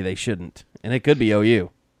somebody they shouldn't, and it could be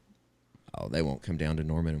OU. Oh, they won't come down to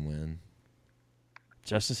Norman and win.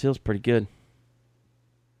 Justice Hill's pretty good.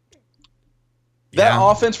 That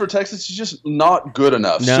offense for Texas is just not good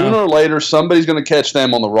enough. No. Sooner or later, somebody's going to catch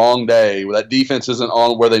them on the wrong day. That defense isn't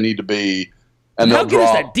on where they need to be. And how good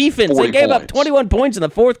is that defense? They gave up 21 points in the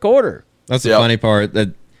fourth quarter. That's the funny part.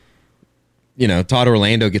 That Todd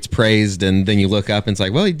Orlando gets praised, and then you look up and it's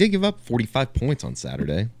like, well, he did give up 45 points on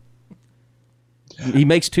Saturday. He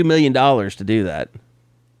makes $2 million to do that.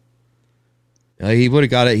 He would have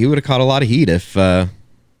got it. He would have caught a lot of heat if.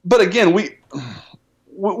 But again,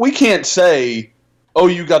 we can't say, oh,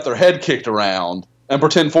 you got their head kicked around and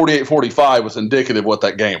pretend 48-45 was indicative of what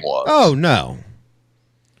that game was. Oh, no.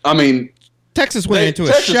 I mean, Texas went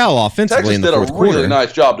into a shell offensively in the fourth quarter. Texas did a really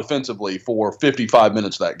nice job defensively for 55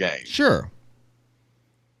 minutes of that game. Sure.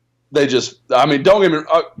 They just, I mean, don't get me.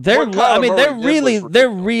 They're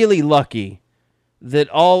really lucky that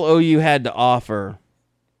all OU had to offer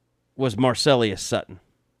was Marcelius Sutton.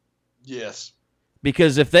 Yes.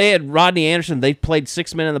 Because if they had Rodney Anderson, they played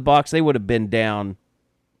 6 men in the box, they would have been down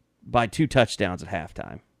by 2 touchdowns at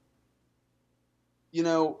halftime. You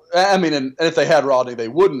know, I mean, and if they had Rodney, they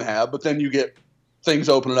wouldn't have. But then you get things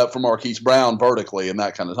opening up for Marquise Brown vertically and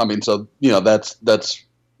that kind of. I mean, so that's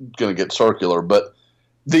going to get circular. But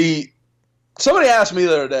somebody asked me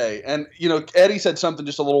the other day, and Eddie said something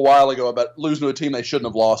just a little while ago about losing to a team they shouldn't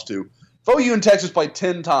have lost to. If OU and Texas play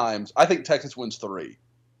 10 times, I think Texas wins 3.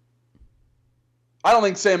 I don't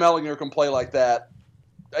think Sam Ehlinger can play like that,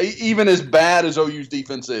 even as bad as OU's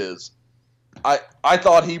defense is. I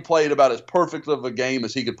thought he played about as perfect of a game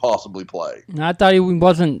as he could possibly play. I thought he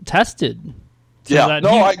wasn't tested.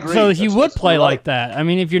 I agree. So he would play like that. I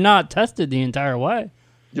mean, if you're not tested the entire way.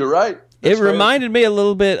 You're right. It reminded me a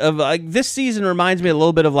little bit of this season reminds me a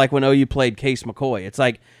little bit of like when OU played Case McCoy. It's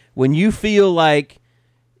like when you feel like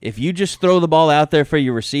if you just throw the ball out there for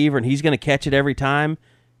your receiver and he's going to catch it every time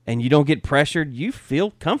and you don't get pressured, you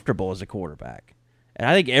feel comfortable as a quarterback. And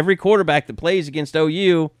I think every quarterback that plays against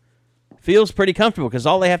OU feels pretty comfortable because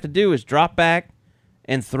all they have to do is drop back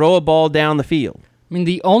and throw a ball down the field. I mean,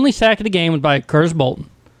 the only sack of the game was by Curtis Bolton.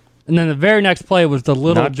 And then the very next play was the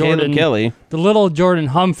little Jordan Kelly. The little Jordan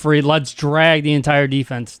Humphrey let's drag the entire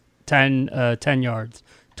defense 10 yards.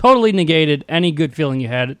 Totally negated any good feeling you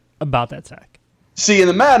had about that sack. See, and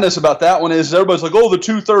the madness about that one is everybody's like, oh, the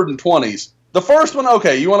 2 3rd and 20s. The first one,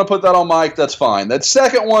 okay, you want to put that on Mike, that's fine. That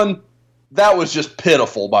second one, that was just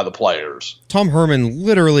pitiful by the players. Tom Herman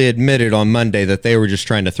literally admitted on Monday that they were just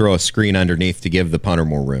trying to throw a screen underneath to give the punter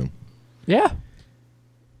more room. Yeah.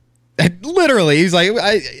 Literally, he's like,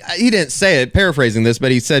 he didn't say it, paraphrasing this,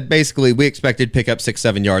 but he said basically we expected to pick up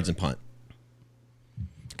 6-7 yards and punt.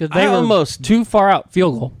 Because they were almost too far out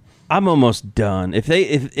field goal. I'm almost done. If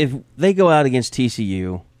they go out against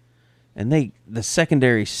TCU and the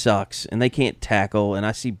secondary sucks and they can't tackle and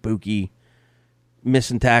I see Buki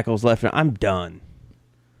missing tackles left, I'm done.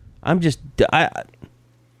 I'm just I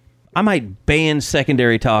might ban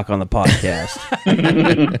secondary talk on the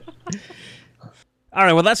podcast. All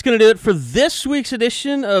right, well, that's going to do it for this week's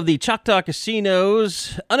edition of the Choctaw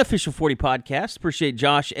Casino's Unofficial 40 podcast. Appreciate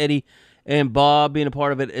Josh, Eddie, and Bob being a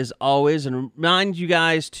part of it as always. And remind you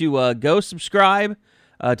guys to go subscribe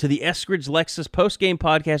to the Eskridge Lexus postgame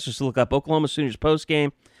podcast. Just look up Oklahoma Sooners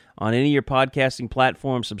postgame on any of your podcasting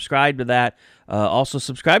platforms. Subscribe to that. Also,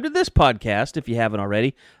 subscribe to this podcast if you haven't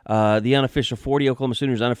already. The Unofficial 40, Oklahoma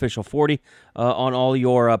Sooners Unofficial 40, on all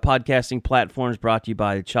your podcasting platforms, brought to you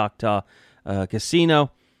by the Choctaw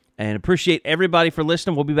Casino. And appreciate everybody for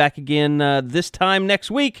listening. We'll be back again this time next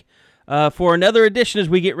week for another edition as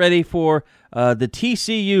we get ready for the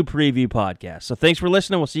TCU preview podcast. So thanks for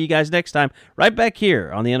listening. We'll see you guys next time right back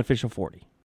here on the Unofficial 40.